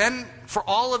 And then for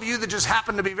all of you that just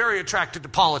happen to be very attracted to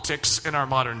politics in our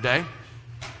modern day,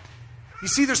 you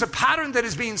see there's a pattern that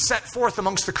is being set forth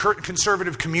amongst the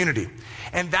conservative community,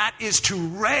 and that is to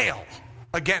rail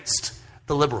against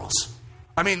the liberals.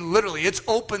 I mean, literally, it's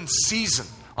open season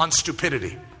on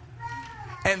stupidity.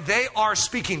 And they are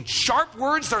speaking sharp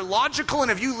words, they're logical, and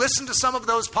if you listen to some of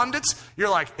those pundits, you're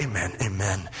like, amen,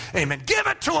 amen, amen. Give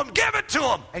it to them, give it to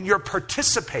them. And you're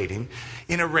participating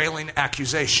in a railing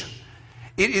accusation.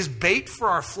 It is bait for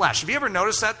our flesh. Have you ever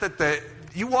noticed that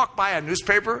you walk by a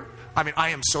newspaper? I mean, I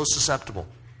am so susceptible.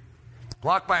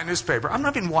 Walk by a newspaper. I'm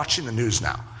not even watching the news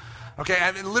now. Okay,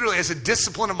 I mean, literally, as a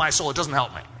discipline of my soul, it doesn't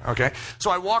help me. Okay, so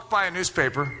I walk by a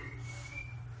newspaper.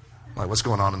 Like, what's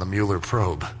going on in the Mueller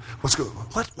probe?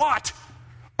 What?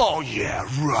 Oh yeah,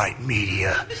 right,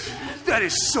 media. That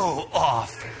is so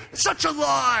off. It's such a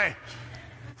lie.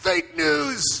 Fake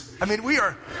news. I mean, we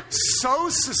are so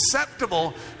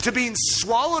susceptible to being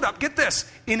swallowed up, get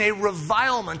this, in a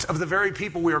revilement of the very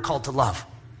people we are called to love.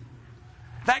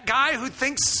 That guy who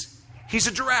thinks he's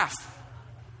a giraffe,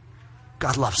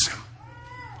 God loves him.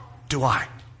 Do I?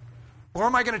 Or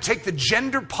am I going to take the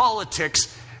gender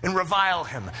politics and revile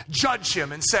him, judge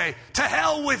him, and say, to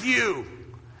hell with you?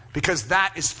 Because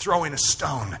that is throwing a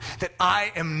stone that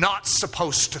I am not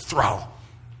supposed to throw.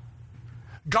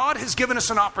 God has given us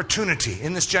an opportunity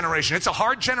in this generation. It's a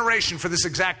hard generation for this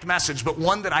exact message, but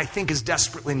one that I think is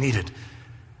desperately needed.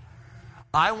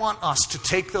 I want us to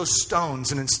take those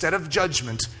stones, and instead of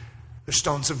judgment, they're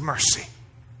stones of mercy.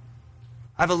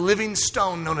 I have a living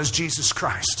stone known as Jesus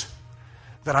Christ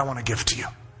that I want to give to you.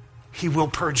 He will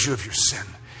purge you of your sin,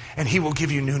 and He will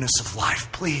give you newness of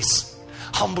life. Please,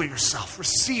 humble yourself.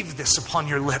 Receive this upon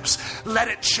your lips. Let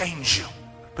it change you.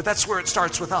 But that's where it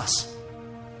starts with us.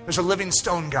 There's a living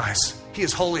stone, guys. He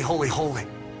is holy, holy, holy.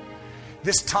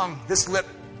 This tongue, this lip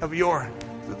of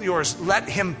yours, let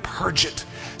Him purge it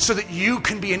so that you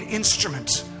can be an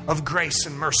instrument of grace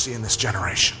and mercy in this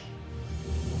generation.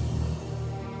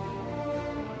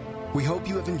 We hope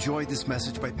you have enjoyed this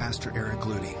message by Pastor Eric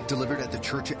Ludy, delivered at the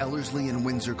Church of Ellerslie in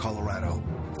Windsor, Colorado.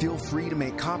 Feel free to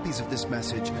make copies of this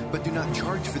message, but do not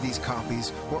charge for these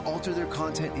copies or alter their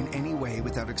content in any way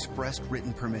without expressed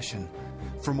written permission.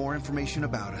 For more information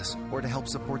about us or to help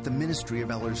support the ministry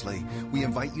of Ellerslie, we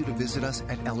invite you to visit us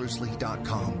at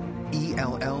ellerslie.com,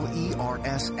 ELLERSLIE.com.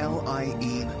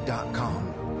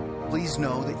 Please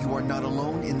know that you are not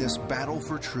alone in this battle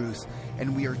for truth,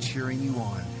 and we are cheering you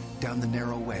on down the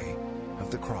narrow way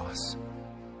of the cross.